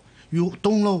invisible. you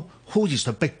don't know who is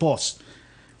the big boss,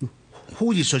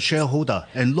 who is a shareholder,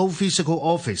 and no physical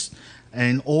office,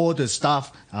 and all the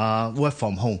staff work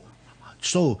from home.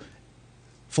 So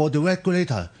for the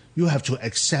regulator, you have to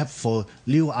accept for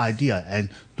new idea and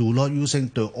do not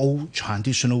using the old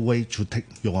traditional way to take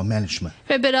your management.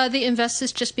 Right, but are the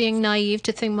investors just being naive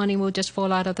to think money will just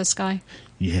fall out of the sky?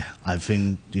 Yeah, I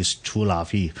think it's too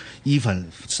naive.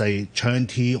 Even say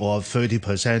 20 or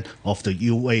 30% of the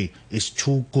UA is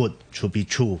too good to be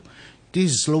true.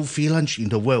 This is no free lunch in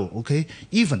the world, okay?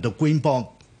 Even the green bond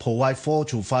provide 4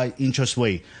 to 5 interest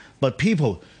rate, but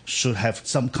people should have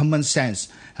some common sense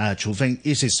to think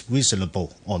is it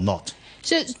reasonable or not.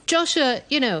 So, Joshua,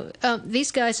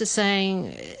 these guys are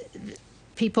saying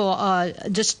people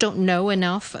just don't know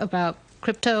enough about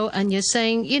crypto, and you're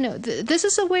saying, this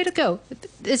is a way to go.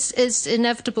 It's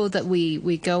inevitable that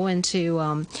we go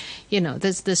into,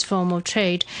 this form of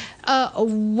trade.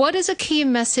 What is a key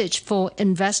message for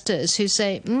investors who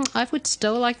say, I would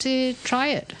still like to try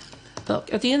it?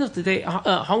 Look, at the end of the day,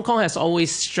 Hong Kong has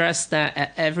always stressed that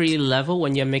at every level,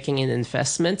 when you're making an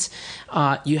investment,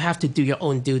 you have to do your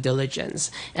own due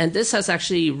diligence. And this has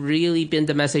actually really been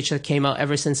the message that came out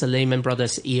ever since the Lehman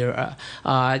Brothers era.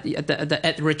 The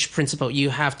at-rich principle, you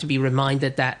have to be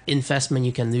reminded that investment,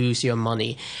 you can lose your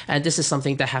money. And this is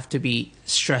something that have to be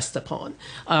stressed upon.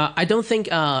 I don't think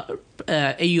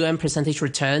AUM percentage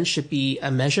return should be a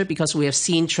measure, because we have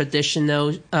seen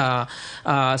traditional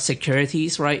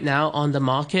securities right now on the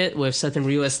market with certain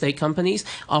real estate companies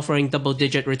offering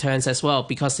double-digit returns as well,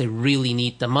 because they really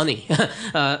need the money.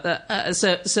 But at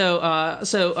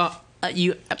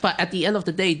the end of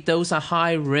the day, those are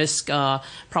high-risk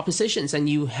propositions, and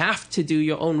you have to do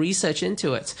your own research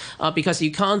into it, because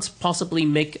you can't possibly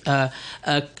make an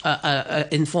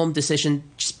informed decision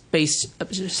based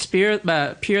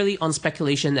purely on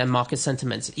speculation and market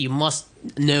sentiments. You must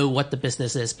know what the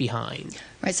business is behind.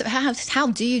 Right. So how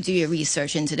do you do your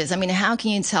research into this? I mean, how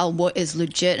can you tell what is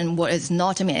legit and what is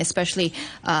not? I mean, especially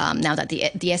now that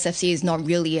the SFC is not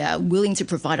really willing to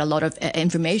provide a lot of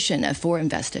information for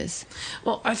investors.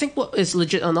 Well, I think what is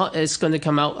legit or not is going to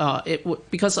come out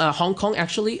because Hong Kong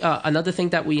actually, another thing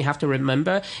that we have to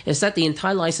remember is that the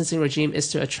entire licensing regime is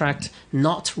to attract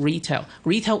not retail.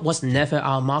 Retail was never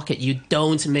our market. You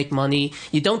don't make money.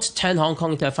 You don't turn Hong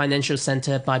Kong into a financial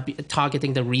center by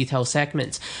targeting the retail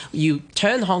segment. You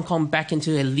turn Hong Kong back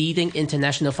into a leading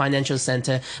international financial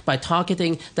center by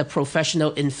targeting the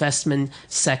professional investment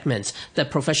segment, the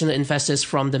professional investors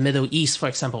from the Middle East, for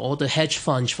example, all the hedge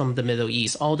funds from the Middle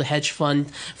East, all the hedge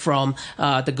fund from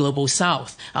the Global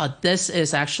South. This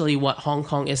is actually what Hong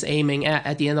Kong is aiming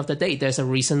at the end of the day. There's a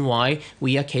reason why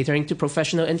we are catering to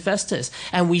professional investors,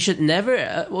 and we should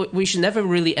never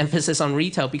really emphasize on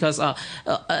retail, because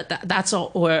that's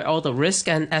where all the risk,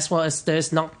 and as well as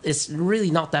it's really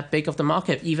not that big of the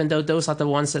market, even though those are the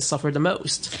ones that suffer the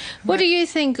most. What do you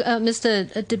think,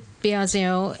 Mr. De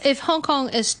Biasio, if Hong Kong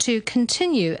is to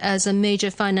continue as a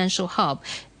major financial hub,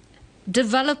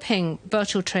 developing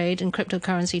virtual trade and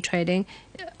cryptocurrency trading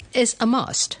is a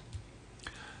must?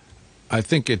 I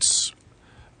think it's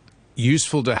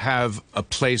useful to have a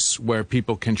place where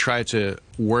people can try to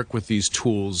work with these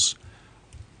tools.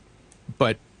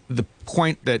 But the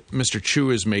point that Mr.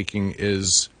 Chu is making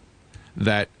is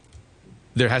that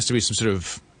there has to be some sort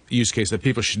of use case, that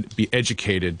people should be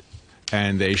educated,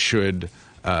 and they should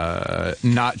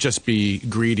not just be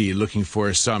greedy looking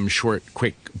for some short,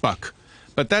 quick buck.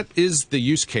 But that is the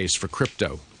use case for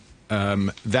crypto.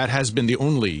 That has been the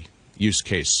only use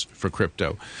case for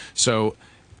crypto. So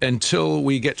until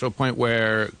we get to a point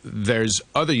where there's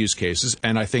other use cases,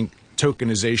 and I think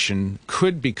tokenization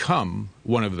could become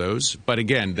one of those, but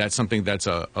again, that's something that's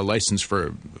a license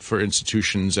for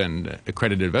institutions and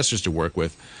accredited investors to work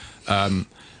with,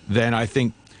 then I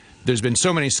think there's been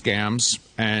so many scams,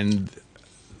 and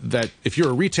that if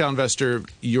you're a retail investor,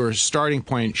 your starting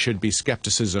point should be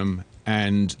skepticism,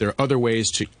 and there are other ways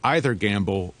to either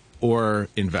gamble or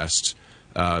invest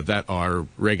that are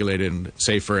regulated and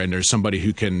safer, and there's somebody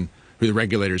who the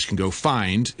regulators can go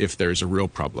find if there's a real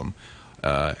problem.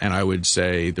 And I would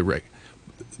say the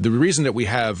reason that we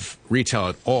have retail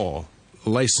at all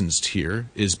licensed here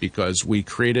is because we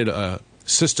created a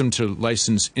system to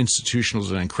license institutional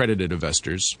and accredited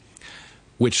investors,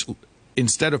 which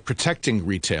instead of protecting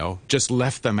retail, just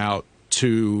left them out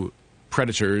to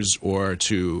predators or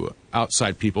to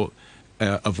outside people,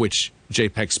 of which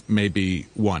JPEX may be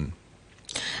one.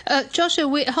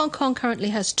 Joshua, Hong Kong currently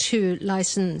has 2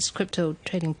 licensed crypto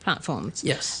trading platforms.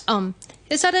 Yes.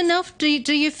 Is that enough? Do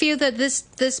you feel that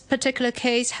this particular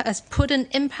case has put an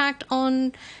impact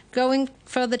on going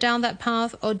further down that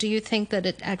path, or do you think that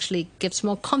it actually gives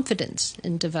more confidence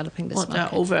in developing this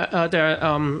market?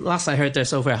 Last I heard,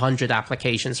 there's over 100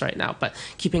 applications right now. But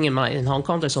keeping in mind, in Hong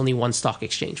Kong, there's only one stock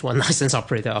exchange, one licensed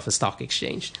operator of a stock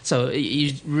exchange. So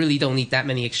you really don't need that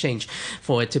many exchange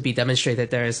for it to be demonstrated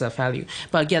there is a value.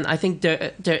 But again, I think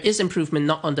there is improvement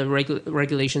not on the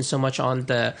regulation so much on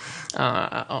the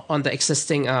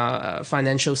existing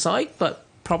financial side, but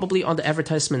probably on the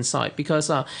advertisement side, because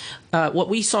what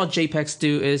we saw JPEX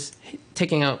do is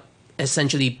taking out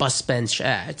essentially bus bench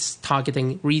ads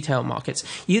targeting retail markets.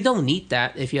 You don't need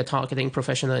that if you're targeting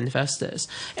professional investors.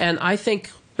 And I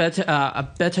think a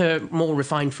better, more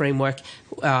refined framework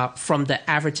from the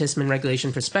advertisement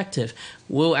regulation perspective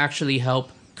will actually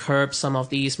help curb some of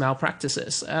these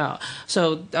malpractices. But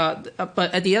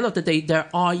at the end of the day, there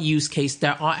are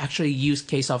actually use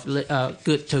case of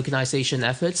good tokenization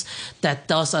efforts that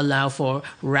does allow for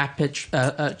rapid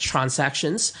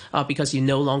transactions because you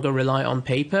no longer rely on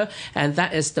paper, and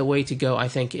that is the way to go, I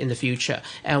think, in the future.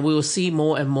 And we will see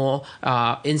more and more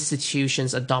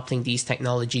institutions adopting these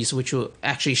technologies, which will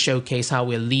actually showcase how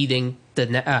we're leading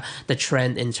the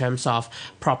trend in terms of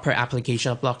proper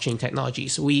application of blockchain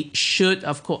technologies. We should,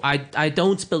 of course, I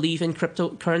don't believe in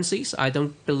cryptocurrencies. I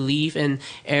don't believe in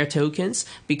air tokens,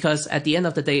 because at the end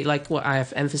of the day, like what I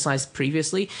have emphasized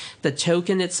previously, the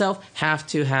token itself have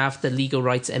to have the legal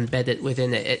rights embedded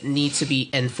within it. It needs to be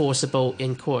enforceable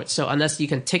in court. So unless you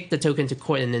can take the token to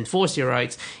court and enforce your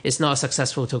rights, it's not a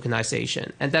successful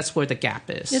tokenization. And that's where the gap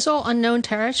is. It's all unknown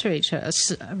territory to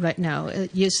us right now.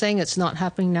 You're saying it's not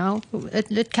happening now.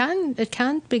 It can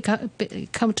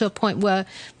come to a point where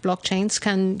blockchains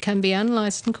can be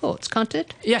analyzed in courts, can't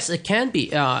it? Yes, it can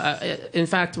be. In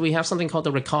fact, we have something called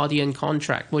the Ricardian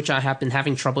contract, which I have been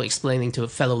having trouble explaining to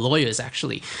fellow lawyers,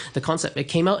 actually. The concept, it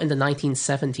came out in the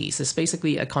 1970s. It's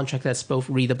basically a contract that's both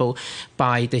readable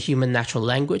by the human natural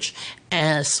language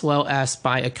as well as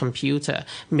by a computer,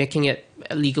 making it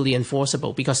legally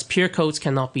enforceable, because pure codes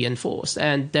cannot be enforced.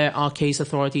 And there are case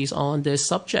authorities on this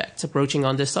subject, approaching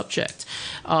on this subject.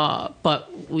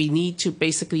 But we need to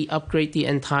basically upgrade the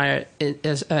entire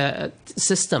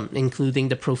system, including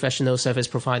the professional service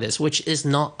providers, which is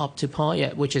not up to par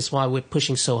yet, which is why we're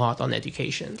pushing so hard on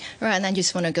education. Right, and I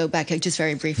just want to go back just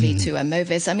very briefly to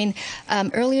Movis. I mean,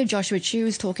 earlier Joshua Chu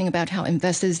was talking about how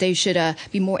investors, they should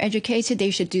be more educated, they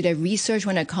should do their research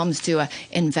when it comes to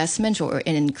investment or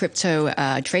in crypto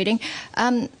trading.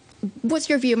 What's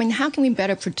your view? I mean, how can we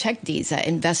better protect these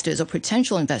investors or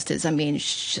potential investors? I mean,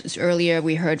 earlier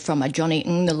we heard from Johnny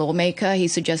Ng, the lawmaker.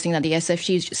 He's suggesting that the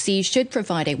SFC should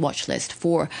provide a watch list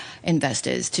for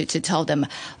investors to tell them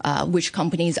which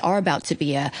companies are about to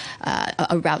be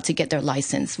about to get their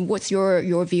license. What's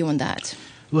your view on that?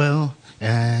 Well,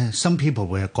 some people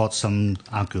will got some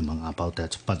argument about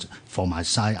that, but for my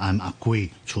side, I'm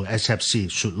agree to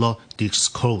SFC should not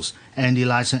disclose any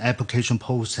license application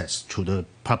process to the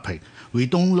public. We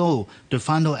don't know the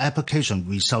final application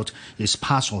result is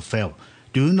pass or fail.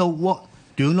 Do you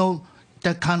know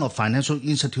that kind of financial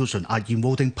institution are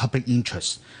involving public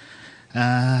interest?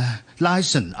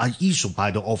 License are issued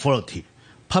by the authority.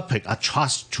 Public are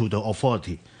trust to the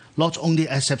authority. Not only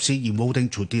SFC involving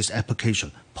to this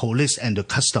application, police and the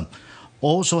custom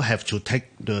also have to take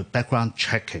the background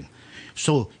checking.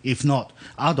 So if not,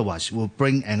 otherwise we'll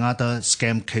bring another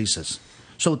scam cases.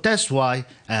 So that's why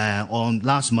on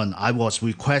last month I was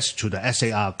requested to the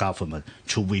SAR government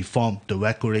to reform the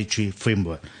regulatory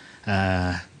framework.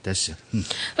 That's it.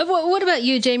 But what about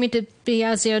you, Jamie de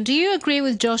Biasio? Do you agree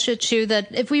with Joshua Chu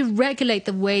that if we regulate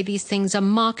the way these things are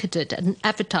marketed and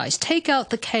advertised, take out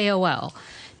the KOL,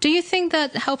 do you think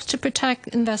that helps to protect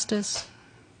investors?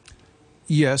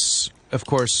 Yes, of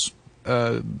course.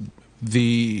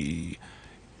 The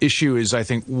issue is, I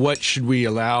think, what should we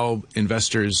allow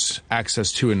investors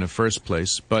access to in the first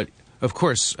place? But, of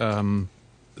course,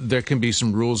 there can be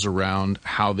some rules around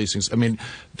how these things... I mean,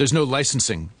 there's no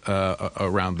licensing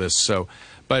around this. So,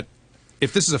 but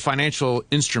if this is a financial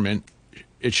instrument,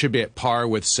 it should be at par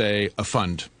with, say, a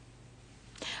fund.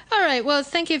 All right. Well,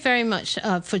 thank you very much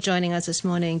for joining us this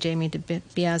morning, Jamie de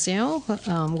Biasio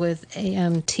with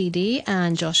AMTD,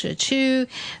 and Joshua Chu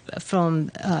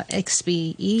from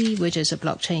XBE, which is a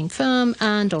blockchain firm,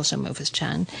 and also Movis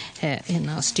Chan here in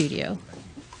our studio.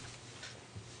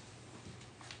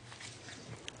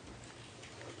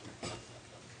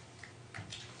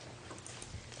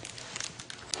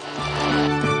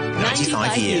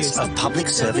 Five years of public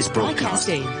service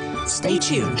broadcasting. Stay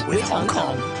tuned with Hong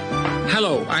Kong.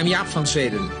 Hello, I'm Jaap van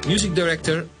Zweden, music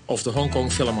director of the Hong Kong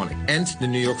Philharmonic and the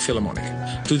New York Philharmonic.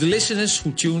 To the listeners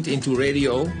who tuned into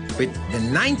radio with the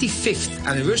 95th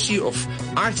anniversary of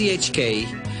RTHK,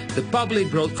 the public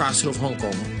broadcaster of Hong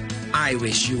Kong, I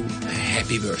wish you a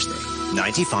happy birthday.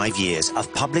 95 years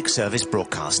of public service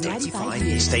broadcasting. 95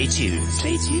 years. Stay tuned.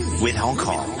 Stay tuned with Hong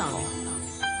Kong.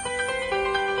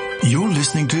 You're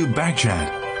listening to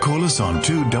Backchat. Call us on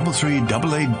 233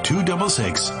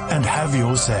 88266 and have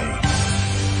your say.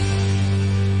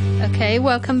 Okay,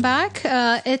 welcome back.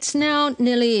 It's now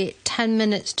nearly 10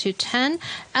 minutes to 10,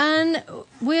 and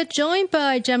we're joined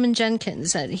by Gemma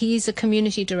Jenkins. He's a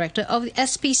community director of the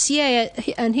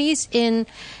SPCA, and he's in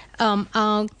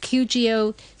our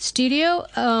QGO studio.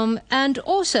 And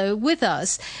also with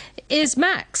us is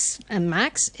Max, and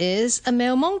Max is a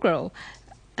male mongrel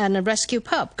and a rescue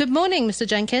pup. Good morning, Mr.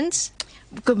 Jenkins.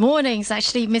 Good morning. It's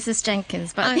actually Mrs.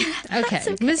 Jenkins. But okay,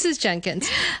 Mrs. Jenkins.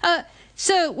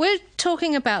 So we're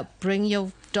talking about Bring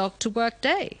Your Dog to Work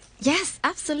Day. Yes,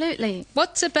 absolutely.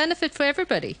 What's a benefit for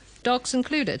everybody, dogs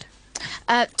included?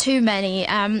 Too many.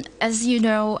 As you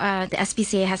know, the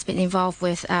SPCA has been involved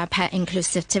with pet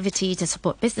inclusivity to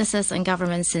support businesses and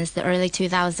governments since the early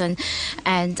 2000s,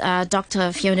 and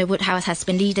Dr. Fiona Woodhouse has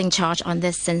been leading charge on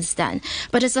this since then.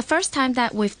 But it's the first time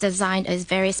that we've designed a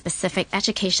very specific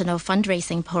educational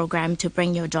fundraising program to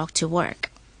bring your dog to work.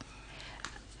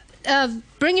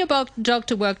 Bring Your Dog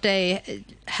to Work Day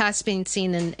has been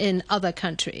seen in other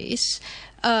countries.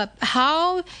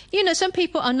 How, some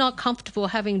people are not comfortable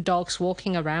having dogs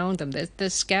walking around them. They're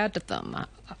scared of them.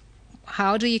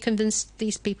 How do you convince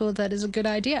these people that is a good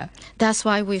idea? That's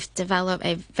why we've developed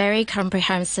a very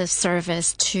comprehensive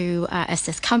service to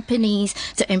assist companies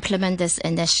to implement this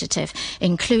initiative,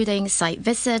 including site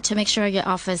visit to make sure your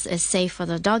office is safe for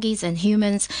the doggies and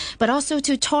humans, but also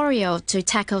tutorial to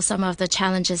tackle some of the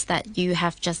challenges that you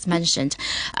have just mentioned,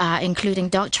 including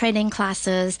dog training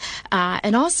classes.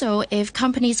 And also, if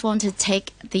companies want to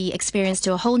take the experience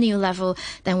to a whole new level,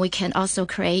 then we can also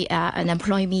create an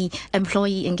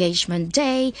employee engagement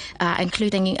day,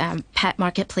 including pet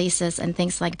marketplaces and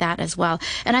things like that as well.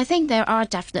 And I think there are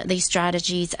definitely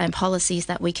strategies and policies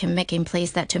that we can make in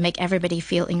place that to make everybody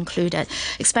feel included,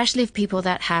 especially if people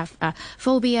that have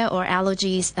phobia or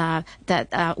allergies,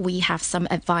 that we have some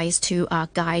advice to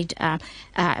guide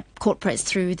corporates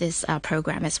through this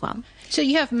program as well. So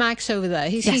you have Max over there.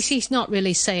 He's not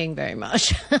really saying very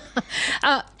much.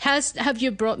 Have you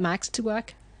brought Max to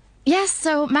work? Yes,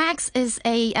 so Max is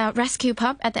a rescue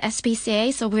pup at the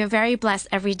SPCA, so we're very blessed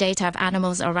every day to have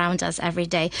animals around us every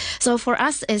day. So for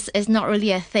us, it's not really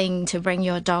a thing to bring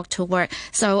your dog to work.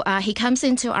 So he comes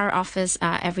into our office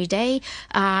every day,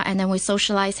 and then we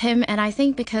socialize him. And I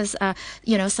think because,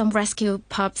 some rescue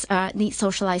pups need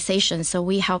socialization, so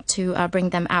we help to bring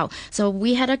them out. So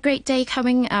we had a great day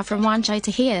coming from Wan Chai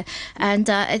to here, and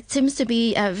it seems to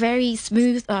be a very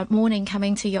smooth morning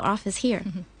coming to your office here.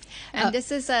 Mm-hmm. And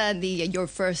this is your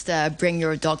first Bring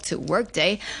Your Dog to Work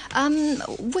Day.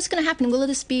 What's going to happen? Will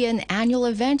this be an annual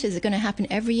event? Is it going to happen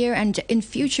every year? And in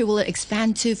future, will it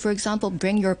expand to, for example,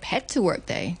 Bring Your Pet to Work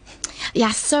Day?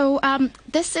 Yeah, so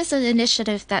this is an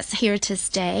initiative that's here to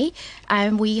stay,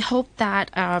 and we hope that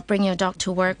Bring Your Dog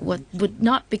to Work would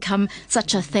not become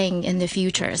such a thing in the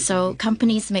future. So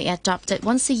companies may adopt it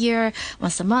once a year,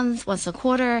 once a month, once a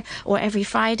quarter, or every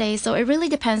Friday. So it really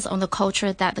depends on the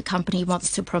culture that the company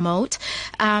wants to promote.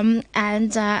 So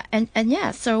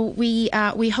we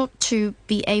hope to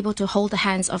be able to hold the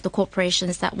hands of the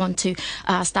corporations that want to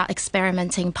start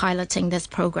experimenting, piloting this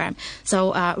program.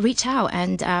 So reach out,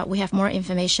 and we have more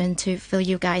information to fill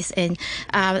you guys in.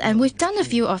 And we've done a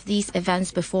few of these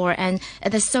events before, and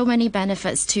there's so many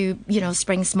benefits to,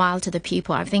 bring smile to the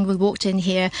people. I think we walked in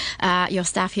here, your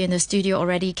staff here in the studio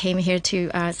already came here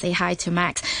to say hi to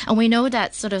Max. And we know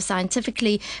that sort of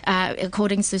scientifically,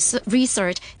 according to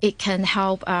research, it can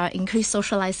help increase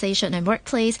socialization in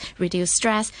workplace, reduce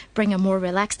stress, bring a more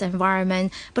relaxed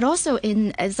environment, but also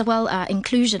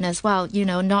inclusion as well.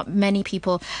 Not many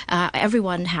people,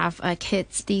 everyone have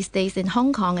kids these days in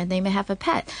Hong Kong, and they may have a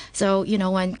pet. So,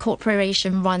 when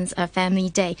corporation runs a family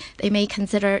day, they may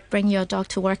consider bring your dog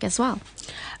to work as well.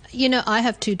 I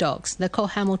have two dogs. They're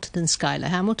called Hamilton and Skylar.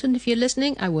 Hamilton, if you're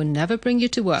listening, I will never bring you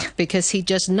to work because he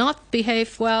does not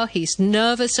behave well. He's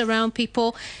nervous around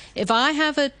people. If I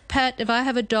have a pet, if I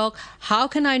have a dog, how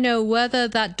can I know whether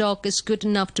that dog is good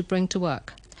enough to bring to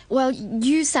work? Well,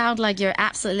 you sound like you're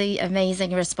absolutely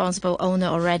amazing, responsible owner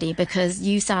already, because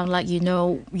you sound like you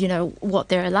know what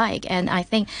they're like, and I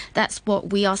think that's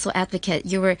what we also advocate.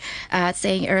 You were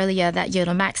saying earlier that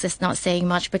Max is not saying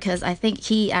much because I think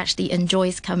he actually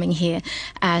enjoys coming here,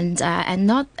 and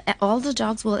not all the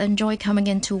dogs will enjoy coming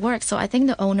into work. So I think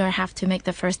the owner have to make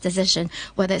the first decision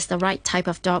whether it's the right type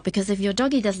of dog. Because if your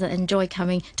doggy doesn't enjoy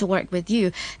coming to work with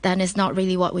you, then it's not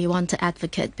really what we want to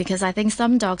advocate. Because I think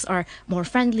some dogs are more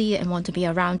friendly and want to be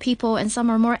around people, and some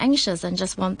are more anxious and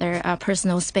just want their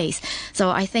personal space.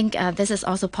 So I think this is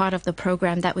also part of the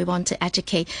program that we want to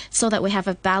educate, so that we have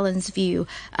a balanced view,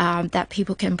 that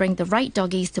people can bring the right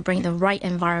doggies to bring the right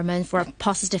environment for a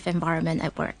positive environment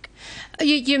at work.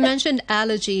 You mentioned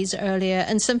allergies earlier,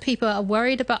 and some people are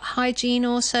worried about hygiene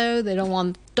also. They don't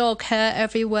want dog hair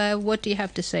everywhere. What do you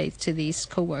have to say to these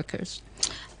co-workers?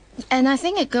 And I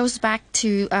think it goes back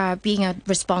to being a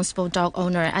responsible dog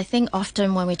owner. I think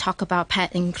often when we talk about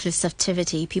pet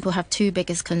inclusivity, people have two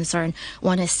biggest concerns.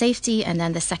 One is safety, and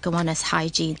then the second one is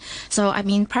hygiene. So, I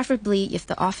mean, preferably if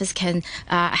the office can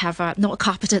have a not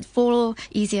carpeted floor,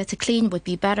 easier to clean would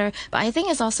be better. But I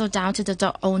think it's also down to the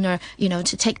dog owner,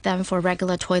 to take them for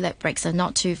regular toilet breaks and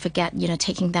not to forget,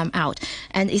 taking them out.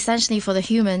 And essentially for the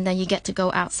human, then you get to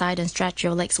go outside and stretch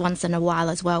your legs once in a while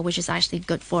as well, which is actually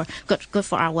good for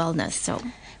our wellness. So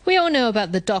we all know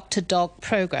about the dog-to-dog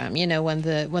program. When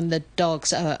the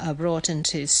dogs are brought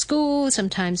into school,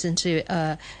 sometimes into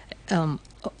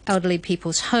elderly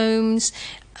people's homes.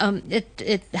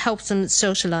 It helps them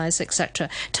socialize, etc.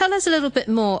 Tell us a little bit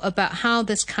more about how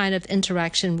this kind of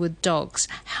interaction with dogs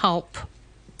help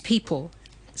people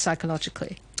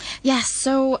psychologically. Yes,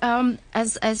 so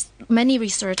as many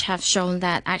research have shown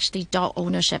that actually dog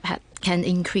ownership can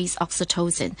increase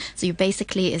oxytocin. So you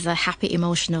basically is a happy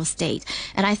emotional state.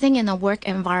 And I think in a work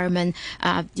environment,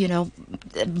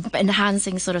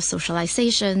 enhancing sort of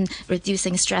socialization,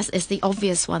 reducing stress is the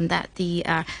obvious one that the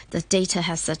data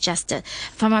has suggested.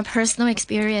 From my personal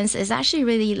experience, it's actually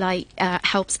really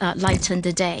helps lighten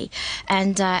the day.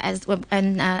 And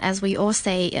as we all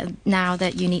say now,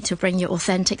 that you need to bring your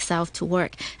authentic self to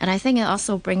work. And I think it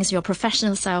also brings your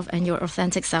professional self and your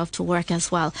authentic self to work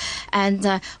as well.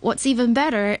 And what's even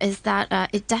better is that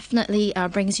it definitely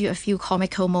brings you a few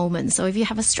comical moments. So if you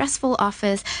have a stressful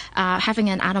office, having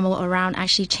an animal around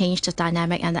actually change the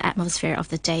dynamic and the atmosphere of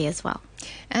the day as well.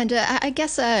 And I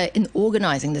guess in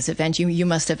organizing this event, you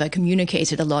must have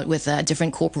communicated a lot with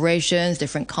different corporations,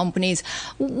 different companies.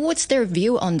 What's their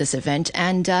view on this event,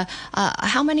 and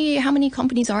how many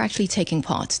companies are actually taking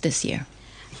part this year?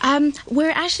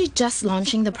 We're actually just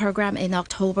launching the program in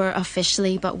October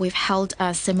officially, but we've held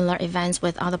similar events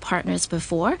with other partners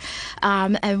before.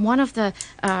 And one of the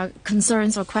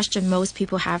concerns or question most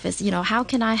people have is, how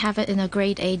can I have it in a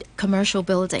grade A commercial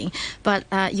building? But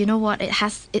you know what?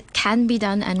 It can be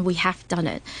done, and we have done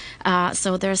it.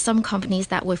 So there are some companies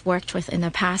that we've worked with in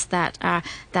the past that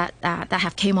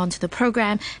have came onto the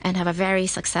program and have a very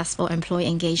successful employee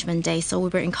engagement day. So we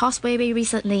were in Causeway Bay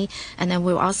recently, and then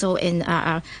we were also in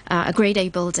a grade A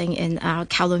building in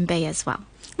Kowloon Bay as well.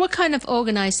 What kind of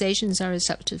organizations are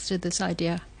receptive to this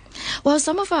idea? Well,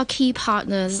 some of our key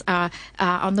partners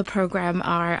on the program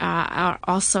are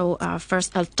also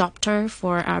first adopter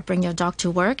for Bring Your Dog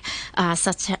to Work,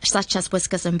 such as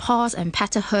Whiskers and Paws and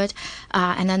Petterhood.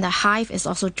 And then the Hive is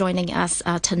also joining us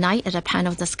tonight at a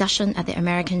panel discussion at the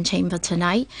American Chamber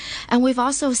tonight. And we've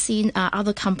also seen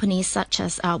other companies such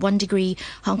as 1 Degree,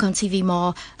 Hong Kong TV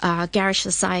Mall, Garage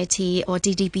Society, or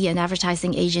DDB, an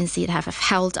advertising agency, that have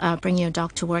held Bring Your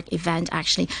Dog to Work event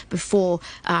actually before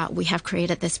we have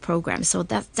created this program. So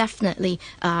that's definitely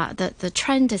the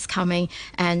trend is coming,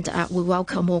 and we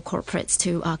welcome more corporates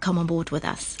to come on board with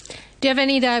us. Do you have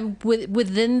any that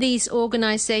within these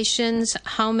organizations,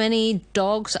 how many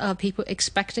dogs are people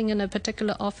expecting in a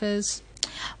particular office?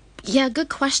 Yeah, good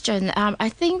question. I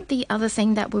think the other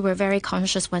thing that we were very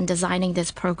conscious when designing this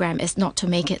program is not to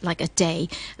make it like a day,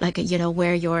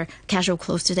 wear your casual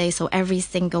clothes today, so every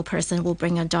single person will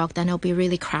bring a dog. Then it'll be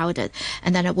really crowded,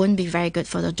 and then it wouldn't be very good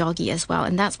for the doggy as well.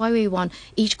 And that's why we want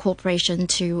each corporation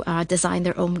to design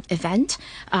their own event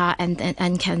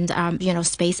and can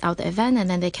space out the event, and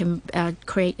then they can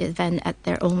create an event at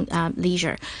their own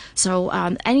leisure. So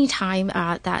anytime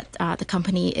that the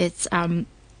company is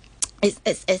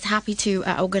happy to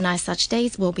organize such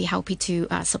days, we'll be happy to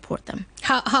support them.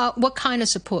 What kind of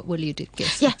support will you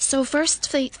give? Yeah, so first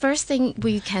thing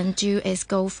we can do is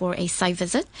go for a site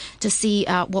visit to see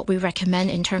what we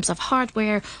recommend in terms of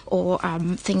hardware or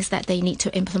things that they need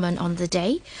to implement on the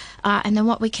day. And then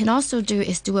what we can also do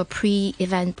is do a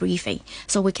pre-event briefing.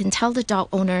 So we can tell the dog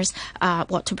owners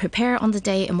what to prepare on the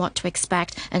day and what to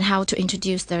expect and how to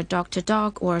introduce their dog to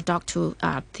dog or dog to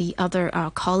the other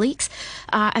colleagues.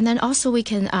 And then also we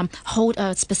can hold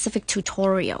a specific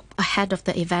tutorial ahead of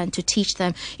the event to teach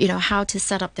them, how to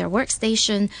set up their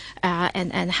workstation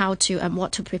and how to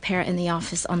what to prepare in the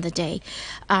office on the day.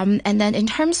 And then in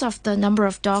terms of the number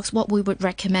of dogs, what we would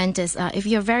recommend is if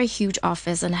you're a very huge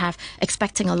office and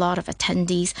expecting a lot of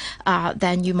attendees,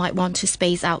 then you might want to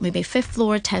space out maybe 5th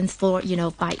floor, 10th floor,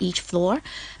 by each floor.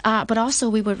 But also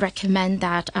we would recommend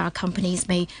that companies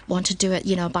may want to do it,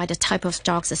 by the type of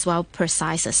dogs as well per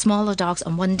size. Smaller dogs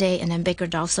on one day and then bigger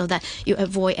dogs so that you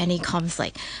avoid any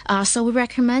conflict. So we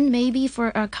recommend maybe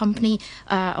for a company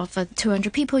of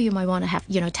 200 people, you might want to have,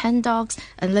 10 dogs,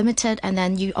 unlimited, and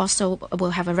then you also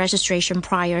will have a registration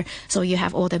prior. So you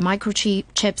have all the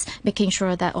microchips, making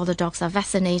sure that all the dogs are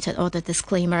vaccinated, all the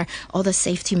disclaimer, all the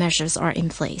safety measures are in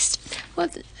place. Well,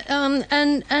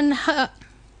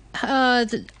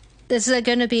 is there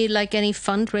going to be like any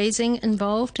fundraising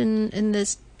involved in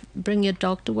this? Bring your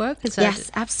dog to work?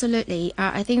 Yes, absolutely.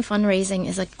 I think fundraising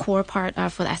is a core part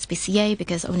for the SPCA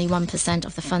because only 1%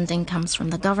 of the funding comes from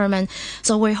the government.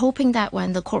 So we're hoping that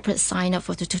when the corporates sign up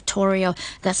for the tutorial,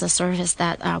 that's a service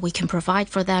that we can provide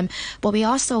for them. But we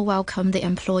also welcome the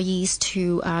employees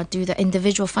to do the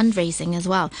individual fundraising as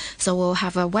well. So we'll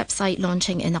have a website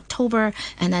launching in October,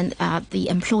 and then the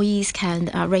employees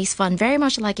can raise fund very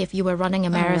much like if you were running a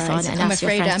marathon. Right. And I'm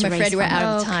afraid we're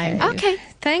out of time. Okay.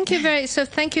 Thank you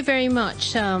very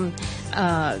much. From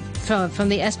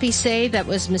the SPCA, that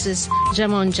was Mrs.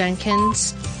 Jamon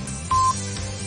Jenkins.